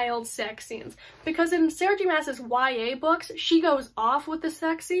some wild sex scenes, because in Sarah J Maas's YA books she goes off with the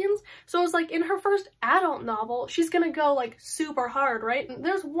sex scenes, so it's like in her first adult novel she's gonna go like super hard, right? And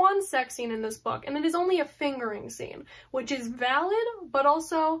there's one sex scene in this book and it is only a fingering scene, which is valid, but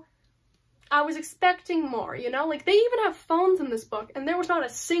also I was expecting more, you know? Like, they even have phones in this book and there was not a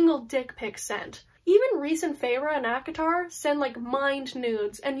single dick pic sent. Even recent Feyre and Acotar send like mind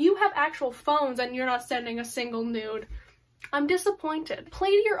nudes, and you have actual phones and you're not sending a single nude. I'm disappointed.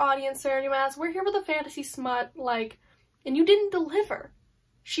 Play to your audience, Sarah J Maas. We're here with a fantasy smut, like, and you didn't deliver.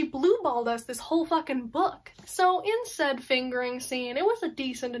 She blue-balled us this whole fucking book. So in said fingering scene, it was a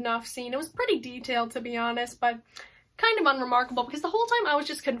decent enough scene. It was pretty detailed, to be honest, but kind of unremarkable, because the whole time I was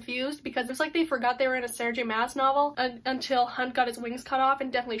just confused, because it was like they forgot they were in a Sarah J Maas novel until Hunt got his wings cut off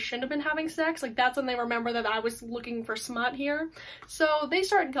and definitely shouldn't have been having sex. Like, that's when they remember that I was looking for smut here. So they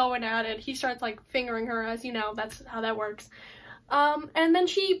start going at it. He starts like fingering her, as you know, that's how that works. And then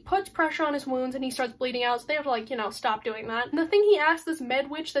she puts pressure on his wounds and he starts bleeding out, so they have to, like, you know, stop doing that. And the thing he asks this med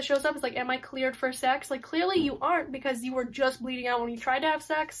witch that shows up is like, am I cleared for sex? Like, clearly you aren't, because you were just bleeding out when you tried to have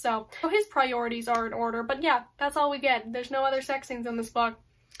sex, so his priorities are in order. But yeah, that's all we get. There's no other sex scenes in this book.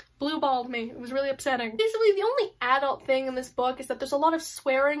 blue-balled me. It was really upsetting. Basically, the only adult thing in this book is that there's a lot of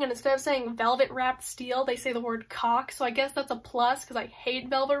swearing, and instead of saying velvet-wrapped steel, they say the word cock, so I guess that's a plus, because I hate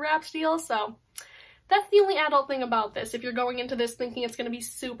velvet-wrapped steel, so that's the only adult thing about this. If you're going into this thinking it's going to be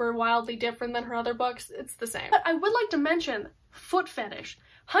super wildly different than her other books, it's the same. But I would like to mention foot fetish.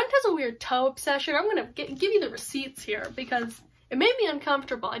 Hunt has a weird toe obsession. I'm going to give you the receipts here, because it made me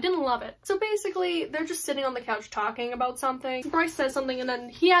uncomfortable. I didn't love it. So basically, they're just sitting on the couch talking about something. Bryce says something, and then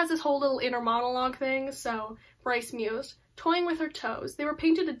he has this whole little inner monologue thing, so Bryce mused. Toying with her toes. They were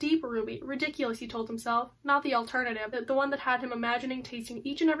painted a deep ruby. Ridiculous, he told himself. Not the alternative. The one that had him imagining tasting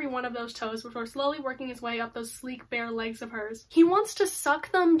each and every one of those toes before slowly working his way up those sleek, bare legs of hers. He wants to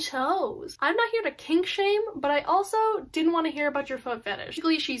suck them toes. I'm not here to kink shame, but I also didn't want to hear about your foot fetish.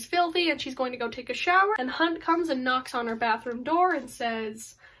 Basically, she's filthy and she's going to go take a shower, and Hunt comes and knocks on her bathroom door and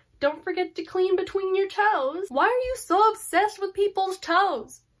says, "Don't forget to clean between your toes. Why are you so obsessed with people's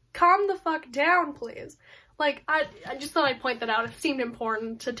toes? Calm the fuck down, please." Like, I just thought I'd point that out. It seemed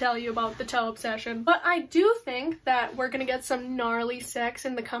important to tell you about the toe obsession. But I do think that we're gonna get some gnarly sex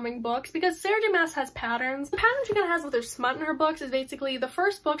in the coming books, because Sarah J Maas has patterns. The pattern she kind of has with her smut in her books is basically the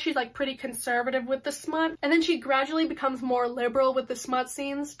first book she's like pretty conservative with the smut, and then she gradually becomes more liberal with the smut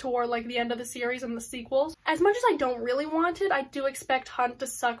scenes toward like the end of the series and the sequels. As much as I don't really want it, I do expect Hunt to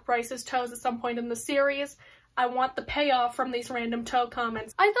suck Bryce's toes at some point in the series. I want the payoff from these random toe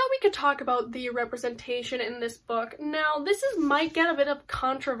comments. I thought we could talk about the representation in this book. Now, might get a bit of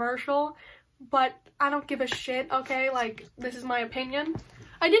controversial, but I don't give a shit, okay? Like, this is my opinion.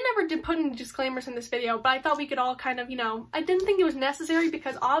 I didn't put any disclaimers in this video, but I thought we could all kind of, you know, I didn't think it was necessary,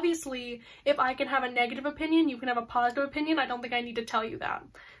 because obviously if I can have a negative opinion, you can have a positive opinion. I don't think I need to tell you that.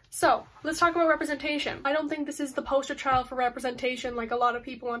 So, let's talk about representation. I don't think this is the poster child for representation like a lot of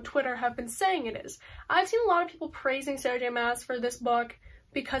people on Twitter have been saying it is. I've seen a lot of people praising Sarah J Maas for this book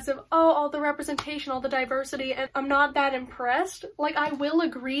because of, oh, all the representation, all the diversity, and I'm not that impressed. Like, I will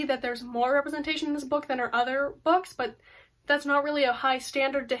agree that there's more representation in this book than her other books, but that's not really a high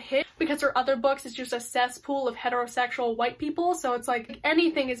standard to hit, because her other books is just a cesspool of heterosexual white people, so it's like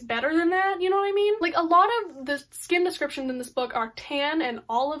anything is better than that, you know what I mean? Like, a lot of the skin descriptions in this book are tan and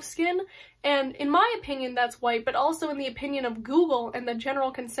olive skin, and in my opinion that's white, but also in the opinion of Google and the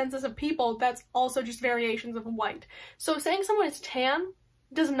general consensus of people, that's also just variations of white. So saying someone is tan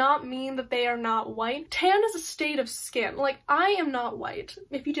does not mean that they are not white. Tan is a state of skin. Like, I am not white.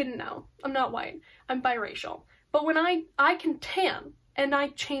 If you didn't know, I'm not white. I'm biracial. But when I can tan, and I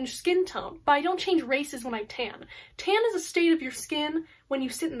change skin tone, but I don't change races when I tan. Tan is a state of your skin when you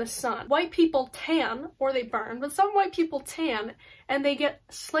sit in the sun. White people tan, or they burn, but some white people tan, and they get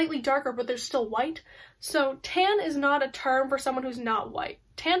slightly darker, but they're still white. So tan is not a term for someone who's not white.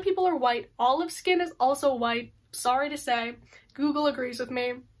 Tan people are white. Olive skin is also white. Sorry to say. Google agrees with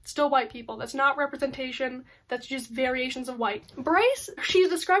me. Still white people. That's not representation. That's just variations of white. Bryce, she's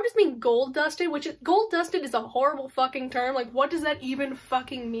described as being gold dusted, which gold dusted is a horrible fucking term. Like, what does that even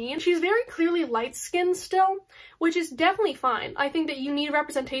fucking mean? She's very clearly light skinned still, which is definitely fine. I think that you need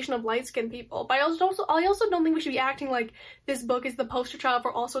representation of light skinned people, but I also don't think we should be acting like this book is the poster child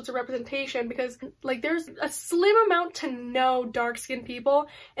for all sorts of representation, because like there's a slim amount to no dark skinned people,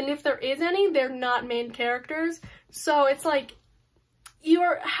 and if there is any, they're not main characters. So it's like, you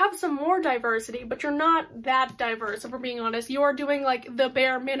have some more diversity, but you're not that diverse, if we're being honest. You are doing, like, the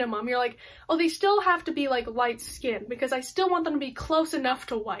bare minimum. You're like, oh, they still have to be, like, light skinned, because I still want them to be close enough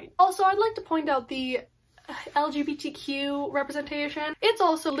to white. Also, I'd like to point out the LGBTQ representation. It's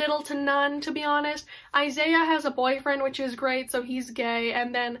also little to none, to be honest. Isaiah has a boyfriend, which is great, so he's gay,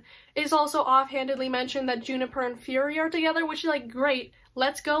 and then it's also offhandedly mentioned that Juniper and Fury are together, which is, like, great.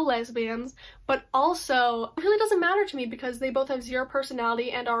 Let's go, lesbians. But also, it really doesn't matter to me because they both have zero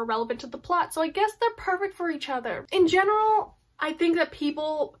personality and are relevant to the plot, so I guess they're perfect for each other. In general, I think that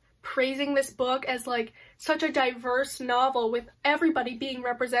people praising this book as, like, such a diverse novel with everybody being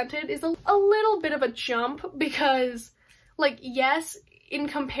represented is a little bit of a jump, because, like, yes, in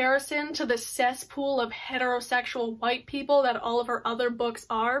comparison to the cesspool of heterosexual white people that all of her other books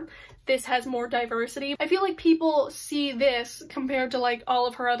are, this has more diversity. I feel like people see this compared to like all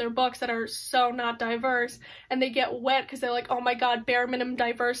of her other books that are so not diverse, and they get wet because they're like, oh my god, bare minimum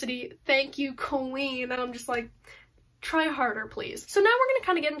diversity, thank you, queen. And I'm just like, try harder, please. So now we're gonna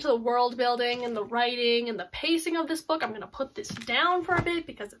kind of get into the world building and the writing and the pacing of this book. I'm gonna put this down for a bit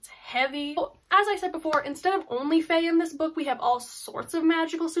because it's heavy. Well, as I said before, instead of only fae in this book, we have all sorts of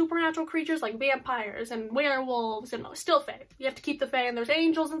magical supernatural creatures like vampires and werewolves and still fae. You have to keep the fae, and there's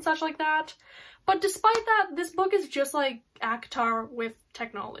angels and such like that. But despite that, this book is just like Acotar with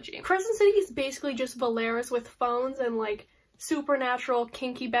technology. Crescent City is basically just Valeris with phones and like supernatural,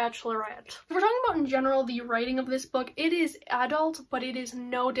 kinky bachelorette. If we're talking about in general the writing of this book, it is adult, but it is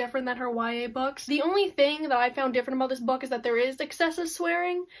no different than her YA books. The only thing that I found different about this book is that there is excessive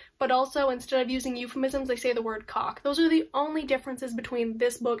swearing, but also instead of using euphemisms, they say the word cock. Those are the only differences between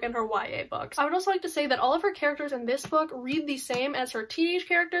this book and her YA books. I would also like to say that all of her characters in this book read the same as her teenage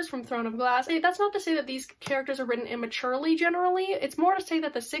characters from Throne of Glass. That's not to say that these characters are written immaturely generally, it's more to say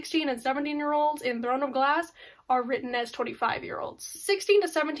that the 16 and 17-year-olds in Throne of Glass are written as 25-year-olds. 16 to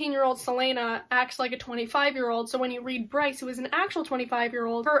 17-year-old Selena acts like a 25-year-old, so when you read Bryce, who is an actual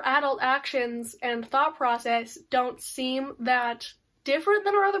 25-year-old, her adult actions and thought process don't seem that different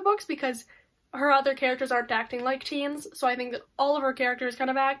than her other books because her other characters aren't acting like teens, so I think that all of her characters kind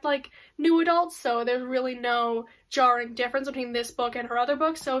of act like new adults, so there's really no jarring difference between this book and her other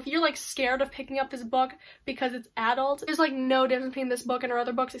books. So if you're like scared of picking up this book because it's adult, there's like no difference between this book and her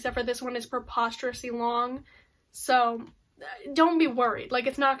other books except for this one is preposterously long. So don't be worried, like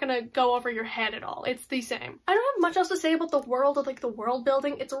it's not gonna go over your head at all. It's the same. I don't have much else to say about the world of like the world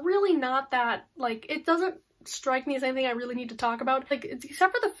building. It's really not that, like, it doesn't strike me as anything I really need to talk about, like,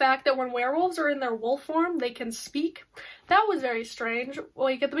 except for the fact that when werewolves are in their wolf form, they can speak. That was very strange.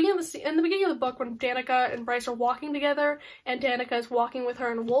 Like, at the beginning of in the beginning of the book, when Danica and Bryce are walking together, and Danica is walking with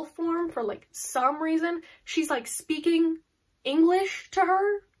her in wolf form for, like, some reason, she's, like, speaking English to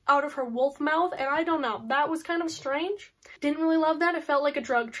her out of her wolf mouth, and I don't know, that was kind of strange. Didn't really love that. It felt like a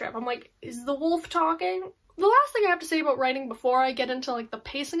drug trip. I'm like, is the wolf talking? The last thing I have to say about writing before I get into like the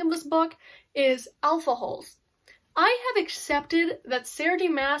pacing of this book is alphaholes. I have accepted that Sarah J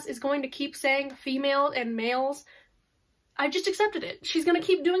Maas is going to keep saying female and males. I've just accepted it. She's going to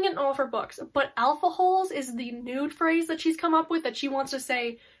keep doing it in all of her books, but alphaholes is the nude phrase that she's come up with that she wants to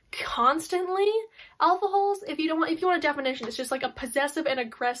say constantly. Alphaholes, if you want a definition, it's just like a possessive and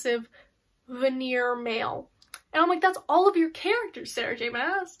aggressive veneer male. And I'm like, that's all of your characters, Sarah J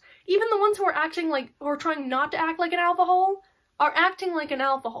Maas. Even the ones who are acting like, or trying not to act like an alphahole, are acting like an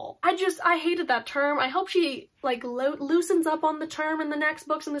alphahole. I hated that term. I hope she, like, loosens up on the term in the next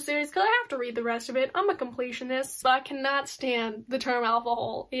books in the series, because I have to read the rest of it. I'm a completionist, but I cannot stand the term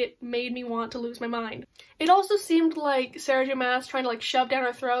alphahole. It made me want to lose my mind. It also seemed like Sarah J Maas trying to, like, shove down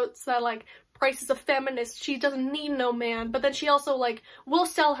our throats that, like, Bryce is a feminist, she doesn't need no man, but then she also, like, will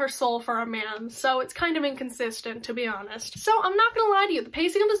sell her soul for a man, so it's kind of inconsistent, to be honest. So, I'm not gonna lie to you, the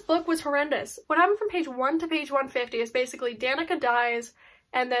pacing of this book was horrendous. What happened from page 1 to page 150 is basically Danica dies,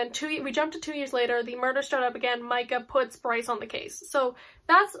 and then we jump to 2 years later, the murders start up again, Micah puts Bryce on the case. So,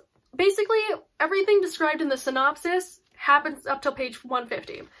 that's basically everything described in the synopsis happens up till page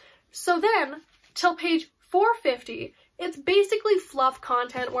 150. So then, till page 450, it's basically fluff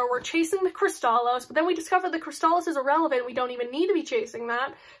content where we're chasing the Crystallos, but then we discover the Crystallos is irrelevant, we don't even need to be chasing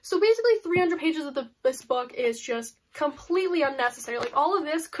that. So basically 300 pages of this book is just completely unnecessary. Like, all of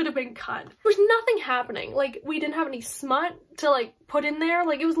this could have been cut. There's nothing happening. Like, we didn't have any smut to, like, put in there.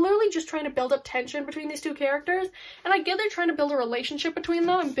 Like, it was literally just trying to build up tension between these two characters, and I get they're trying to build a relationship between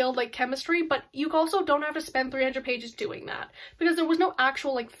them and build, like, chemistry, but you also don't have to spend 300 pages doing that, because there was no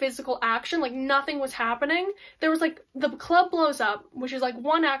actual, like, physical action. Like, nothing was happening. There was, like, the club blows up, which is, like,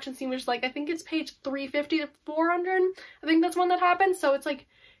 one action scene, which is, like, I think it's page 350 to 400. I think that's one that happens. So it's, like,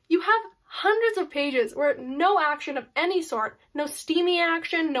 you have hundreds of pages where no action of any sort, no steamy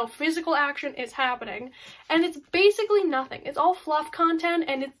action, no physical action is happening, and it's basically nothing. It's all fluff content,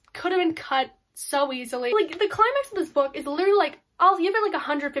 and it could have been cut so easily. Like, the climax of this book is literally, like, I'll give it, like,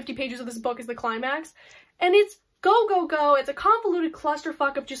 150 pages of this book is the climax, and it's go, go, go. It's a convoluted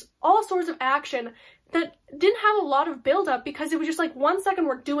clusterfuck of just all sorts of action that didn't have a lot of build-up, because it was just like 1 second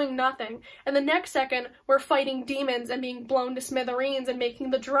we're doing nothing, and the next second we're fighting demons and being blown to smithereens and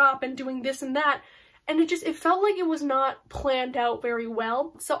making the drop and doing this and that, and it felt like it was not planned out very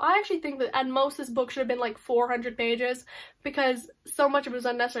well. So I actually think that at most this book should have been like 400 pages, because so much of it was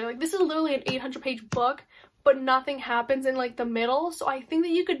unnecessary. Like, this is literally an 800-page book, but nothing happens in, like, the middle, so I think that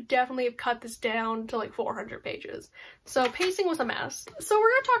you could definitely have cut this down to, like, 400 pages. So pacing was a mess. So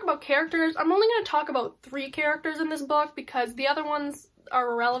we're gonna talk about characters. I'm only gonna talk about 3 characters in this book, because the other ones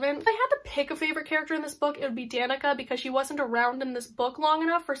are irrelevant. If I had to pick a favorite character in this book, it would be Danica, because she wasn't around in this book long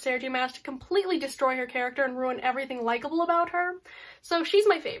enough for Sarah J Maas to completely destroy her character and ruin everything likable about her. So she's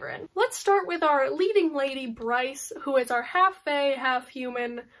my favorite. Let's start with our leading lady, Bryce, who is our half-fae,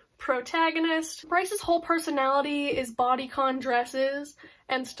 half-human protagonist. Bryce's whole personality is bodycon dresses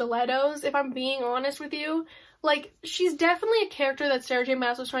and stilettos, if I'm being honest with you. Like, she's definitely a character that Sarah J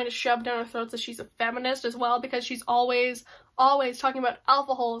Maas was trying to shove down her throats that she's a feminist as well, because she's always talking about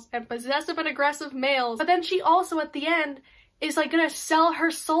alphaholes and possessive and aggressive males. But then she also, at the end, is like gonna sell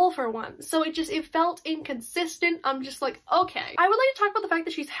her soul for one. So it felt inconsistent. I'm just like, okay. I would like to talk about the fact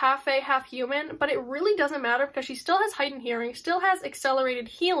that she's half fae, half human, but it really doesn't matter because she still has heightened hearing, still has accelerated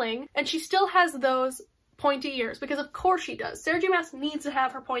healing, and she still has those pointy ears, because of course she does. Sarah J Maas needs to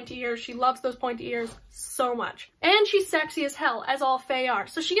have her pointy ears. She loves those pointy ears so much. And she's sexy as hell, as all fae are.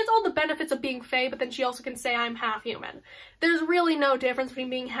 So she gets all the benefits of being fae, but then she also can say, I'm half human. There's really no difference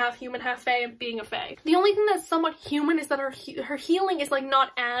between being half human, half fae, and being a fae. The only thing that's somewhat human is that her healing is like not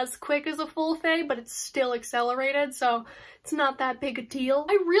as quick as a full fae, but it's still accelerated, so it's not that big a deal.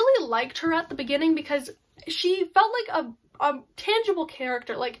 I really liked her at the beginning because she felt like a tangible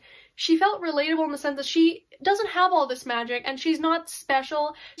character. Like, she felt relatable in the sense that she doesn't have all this magic and she's not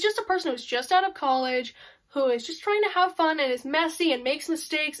special. She's just a person who's just out of college, who is just trying to have fun and is messy and makes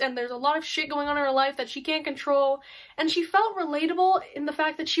mistakes, and there's a lot of shit going on in her life that she can't control. And she felt relatable in the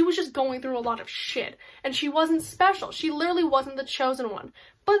fact that she was just going through a lot of shit and she wasn't special. She literally wasn't the chosen one.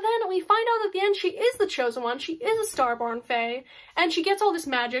 But then we find out at the end she is the chosen one, she is a starborn fae, and she gets all this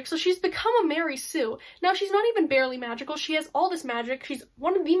magic, so she's become a Mary Sue. Now, she's not even barely magical, she has all this magic, she's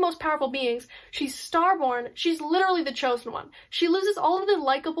one of the most powerful beings, she's starborn, she's literally the chosen one. She loses all of the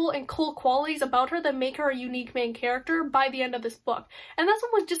likable and cool qualities about her that make her a unique main character by the end of this book. And that's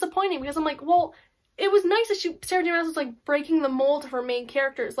what was disappointing, because I'm like, well, it was nice that Sarah J Maas was like breaking the mold of her main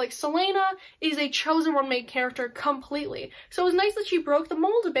characters. Like, Selena is a chosen one main character completely. So it was nice that she broke the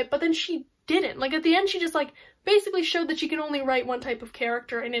mold a bit, but then she didn't. Like, at the end she just like basically showed that she can only write one type of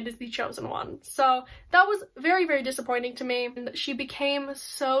character, and it is the chosen one. So that was very, very disappointing to me. And she became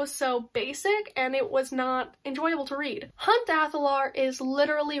so basic, and it was not enjoyable to read. Hunt Athalar is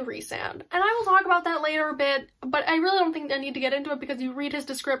literally Rhysand, and I will talk about that later a bit, but I really don't think I need to get into it because you read his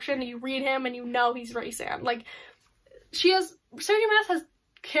description, you read him, and you know he's Rhysand. Like, Sarah J Maas has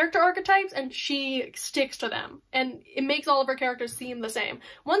character archetypes and she sticks to them, and it makes all of her characters seem the same.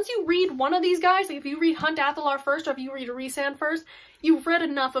 Once you read one of these guys, like if you read Hunt Athalar first or if you read Rhysand first, you've read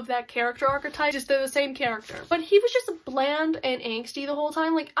enough of that character archetype, just they're the same character. But he was just bland and angsty the whole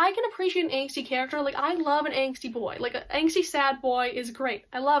time. Like, I can appreciate an angsty character. Like, I love an angsty boy. Like, an angsty sad boy is great.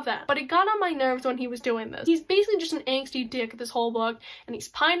 I love that. But it got on my nerves when he was doing this. He's basically just an angsty dick this whole book, and he's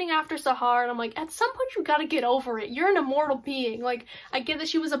pining after Sahar, and I'm like, at some point you gotta get over it. You're an immortal being. Like, I get that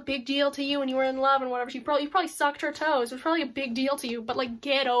she was a big deal to you and you were in love and whatever. You probably sucked her toes. It was probably a big deal to you, but like,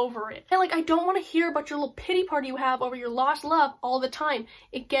 get over it. And like, I don't want to hear about your little pity party you have over your lost love all the time.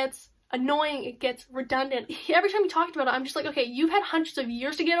 It gets annoying, it gets redundant. Every time he talked about it, I'm just like, okay, you've had hundreds of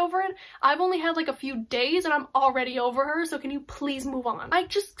years to get over it. I've only had like a few days and I'm already over her, so can you please move on? I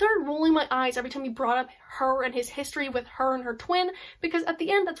just started rolling my eyes every time he brought up her and his history with her and her twin, because at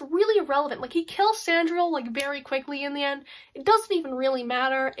the end, that's really irrelevant. Like, he kills Sandriel like very quickly in the end. It doesn't even really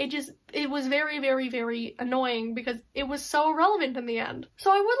matter. It was very annoying because it was so irrelevant in the end.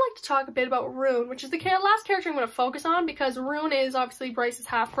 So I would like to talk a bit about Rune, which is the last character I'm going to focus on, because Rune is obviously Bryce's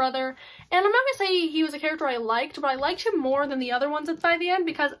half-brother. And I'm not going to say he was a character I liked, but I liked him more than the other ones by the end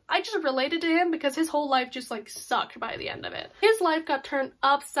because I just related to him because his whole life just like sucked by the end of it. His life got turned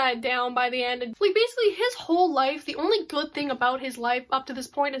upside down by the end. And like, basically his whole life, the only good thing about his life up to this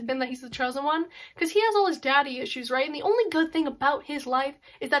point has been that he's the chosen one, because he has all his daddy issues, right? And the only good thing about his life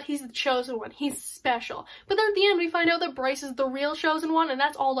is that he's the chosen one. He's special. But then at the end we find out that Bryce is the real chosen one, and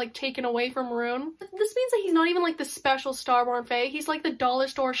that's all like taken away from Rune. This means that he's not even like the special Starborn Fae. He's like the dollar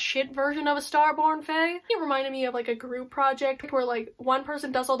store shit version of a Starborn Fae. It reminded me of like a group project where like one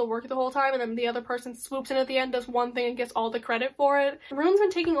person does all the work the whole time and then the other person swoops in at the end, does one thing and gets all the credit for it. Rune's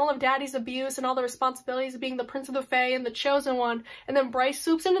been taking all of Daddy's abuse and all the responsibilities of being the Prince of the Fae and the chosen one, and then Bryce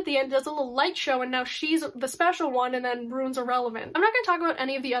swoops in at the end, does a little light show, and now she's the special one and then Rune's irrelevant. I'm not going to talk about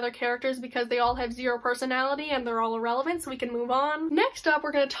any of the other characters because they all have zero personality and they're all irrelevant, so we can move on. Next up,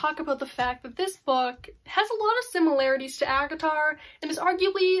 we're going to talk about the fact that this book has a lot of similarities to Acotar and is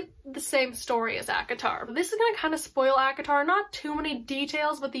arguably the same story as Acotar. This is going to kind of spoil Acotar, not too many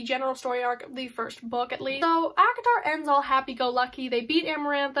details, but the general story arc of the first book at least. So Acotar ends all happy-go-lucky. They beat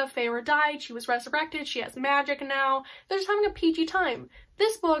Amarantha, Feyre died, she was resurrected, she has magic now, they're just having a peachy time.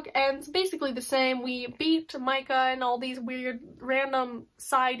 This book ends basically the same. We beat Micah and all these weird random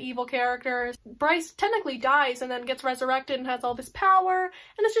side evil characters. Bryce technically dies and then gets resurrected and has all this power,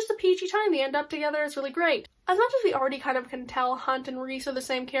 and it's just a peachy time. They end up together, it's really great. As much as we already kind of can tell Hunt and Rhys are the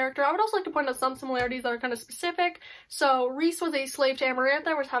same character, I would also like to point out some similarities that are kind of specific. So Rhys was a slave to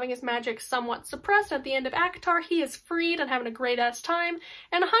Amarantha, was having his magic somewhat suppressed. At the end of Acotar, he is freed and having a great-ass time.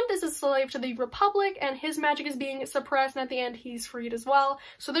 And Hunt is a slave to the Republic, and his magic is being suppressed, and at the end, he's freed as well.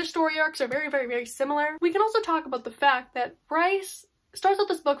 So their story arcs are very similar. We can also talk about the fact that Bryce starts out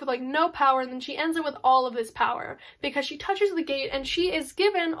this book with like no power, and then she ends it with all of this power because she touches the gate and she is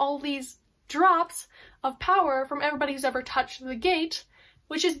given all these drops of power from everybody who's ever touched the gate,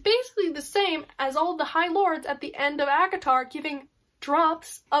 which is basically the same as all the High Lords at the end of Acotar giving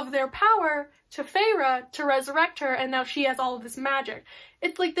drops of their power to Feyre to resurrect her, and now she has all of this magic.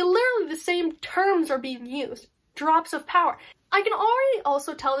 It's like literally the same terms are being used. Drops of power. I can already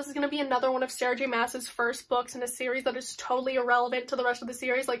also tell this is going to be another one of Sarah J Maas's first books in a series that is totally irrelevant to the rest of the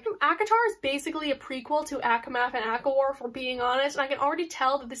series. Like, Acotar is basically a prequel to Akamath and Akawar, for being honest, and I can already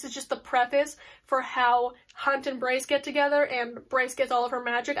tell that this is just the preface for how Hunt and Bryce get together and Bryce gets all of her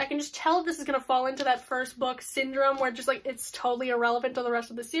magic. I can just tell this is going to fall into that first book syndrome where just, like, it's totally irrelevant to the rest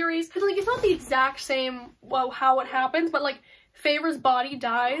of the series. Because, like, it's not the exact same, well, how it happens, but, like, Feyre's body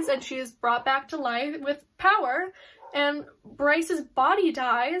dies and she is brought back to life with power, and Bryce's body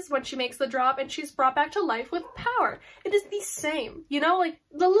dies when she makes the drop and she's brought back to life with power. It is the same, you know? Like,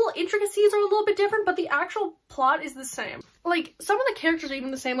 the little intricacies are a little bit different, but the actual plot is the same. Like, some of the characters are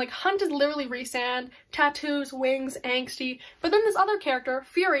even the same. Like, Hunt is literally Rhysand, tattoos, wings, angsty, but then this other character,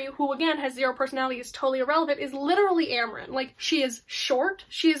 Fury, who again has zero personality, is totally irrelevant, is literally Amren. Like, she is short,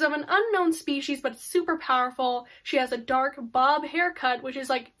 she is of an unknown species, but super powerful. She has a dark bob haircut, which is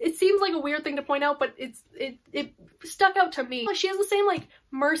like, it seems like a weird thing to point out, but it stuck out to me. She has the same, like,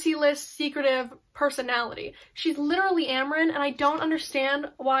 merciless, secretive personality. She's literally Amren, and I don't understand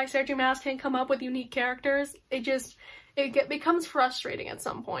why Sarah J Maas can't come up with unique characters. It becomes frustrating at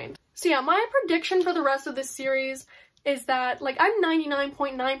some point. So yeah, my prediction for the rest of this series is that, like, I'm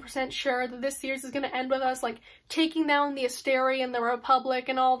 99.9% sure that this series is going to end with us, like, taking down the Asteri and the Republic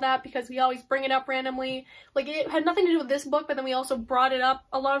and all that, because we always bring it up randomly. Like, it had nothing to do with this book, but then we also brought it up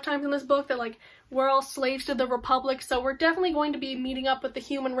a lot of times in this book that, like, we're all slaves to the Republic, so we're definitely going to be meeting up with the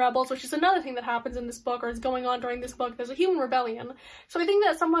human rebels, which is another thing that happens in this book, or is going on during this book. There's a human rebellion. So I think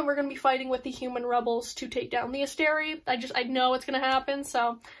that at some point we're going to be fighting with the human rebels to take down the Asteri. I know it's going to happen,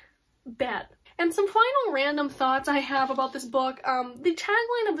 so bet. And some final random thoughts I have about this book. The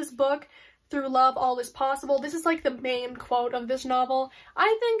tagline of this book, "Through love, all is possible," this is like the main quote of this novel.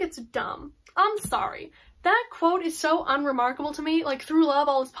 I think it's dumb. I'm sorry. That quote is so unremarkable to me. Like, through love,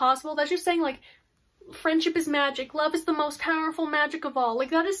 all is possible. That's just saying, like, friendship is magic. Love is the most powerful magic of all. Like,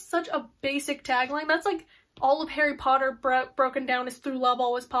 that is such a basic tagline. That's like all of Harry Potter broken down is through love,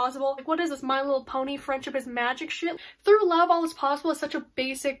 all is possible. Like, what is this, My Little Pony, friendship is magic shit? Through love, all is possible is such a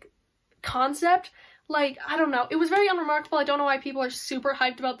basic concept. Like, I don't know. It was very unremarkable. I don't know why people are super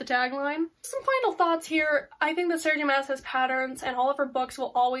hyped about the tagline. Some final thoughts here. I think that Sarah J Maas has patterns, and all of her books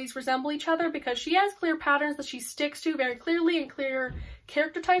will always resemble each other because she has clear patterns that she sticks to very clearly and clear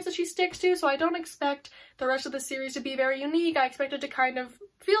character types that she sticks to, so I don't expect the rest of the series to be very unique. I expect it to kind of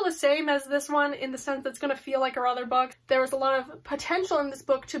feel the same as this one in the sense that it's going to feel like her other book. There was a lot of potential in this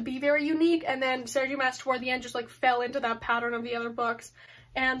book to be very unique, and then Sarah J Maas toward the end just, like, fell into that pattern of the other books.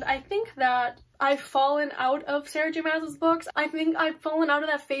 And I think that I've fallen out of Sarah J Maas's books. I think I've fallen out of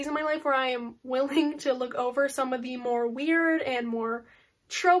that phase in my life where I am willing to look over some of the more weird and more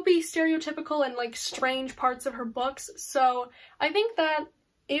tropey, stereotypical, and, like, strange parts of her books. So I think that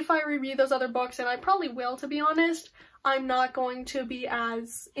if I reread those other books, and I probably will, to be honest, I'm not going to be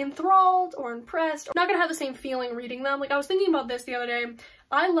as enthralled or impressed. I'm not going to have the same feeling reading them. Like, I was thinking about this the other day.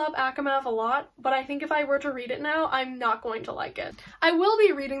 I love Akamath a lot, but I think if I were to read it now, I'm not going to like it. I will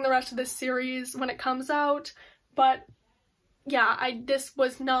be reading the rest of this series when it comes out, but yeah, this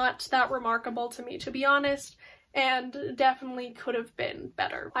was not that remarkable to me, to be honest, and definitely could have been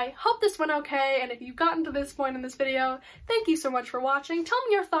better. I hope this went okay, and if you've gotten to this point in this video, thank you so much for watching. Tell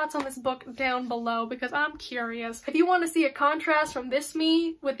me your thoughts on this book down below, because I'm curious. If you want to see a contrast from this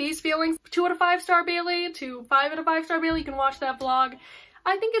me with these feelings, 2 out of 5 star Bailey to 5 out of 5 star Bailey, you can watch that vlog.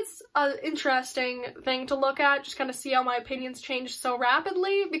 I think it's an interesting thing to look at, just kind of see how my opinions changed so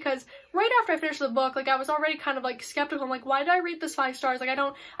rapidly, because right after I finished the book, like, I was already kind of, like, skeptical. I'm like, why did I rate this 5 stars? Like, I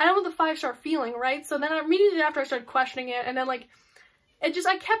don't have the 5-star feeling, right? So then immediately after I started questioning it, and then, like, I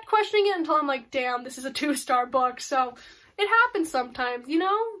kept questioning it until I'm like, damn, this is a 2-star book. So it happens sometimes, you know?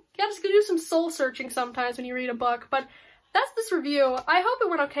 You gotta just do some soul searching sometimes when you read a book, but that's this review. I hope it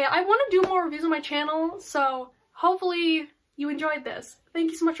went okay. I want to do more reviews on my channel, so hopefully you enjoyed this.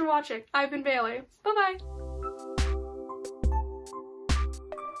 Thank you so much for watching. I've been Bailey. Bye-bye.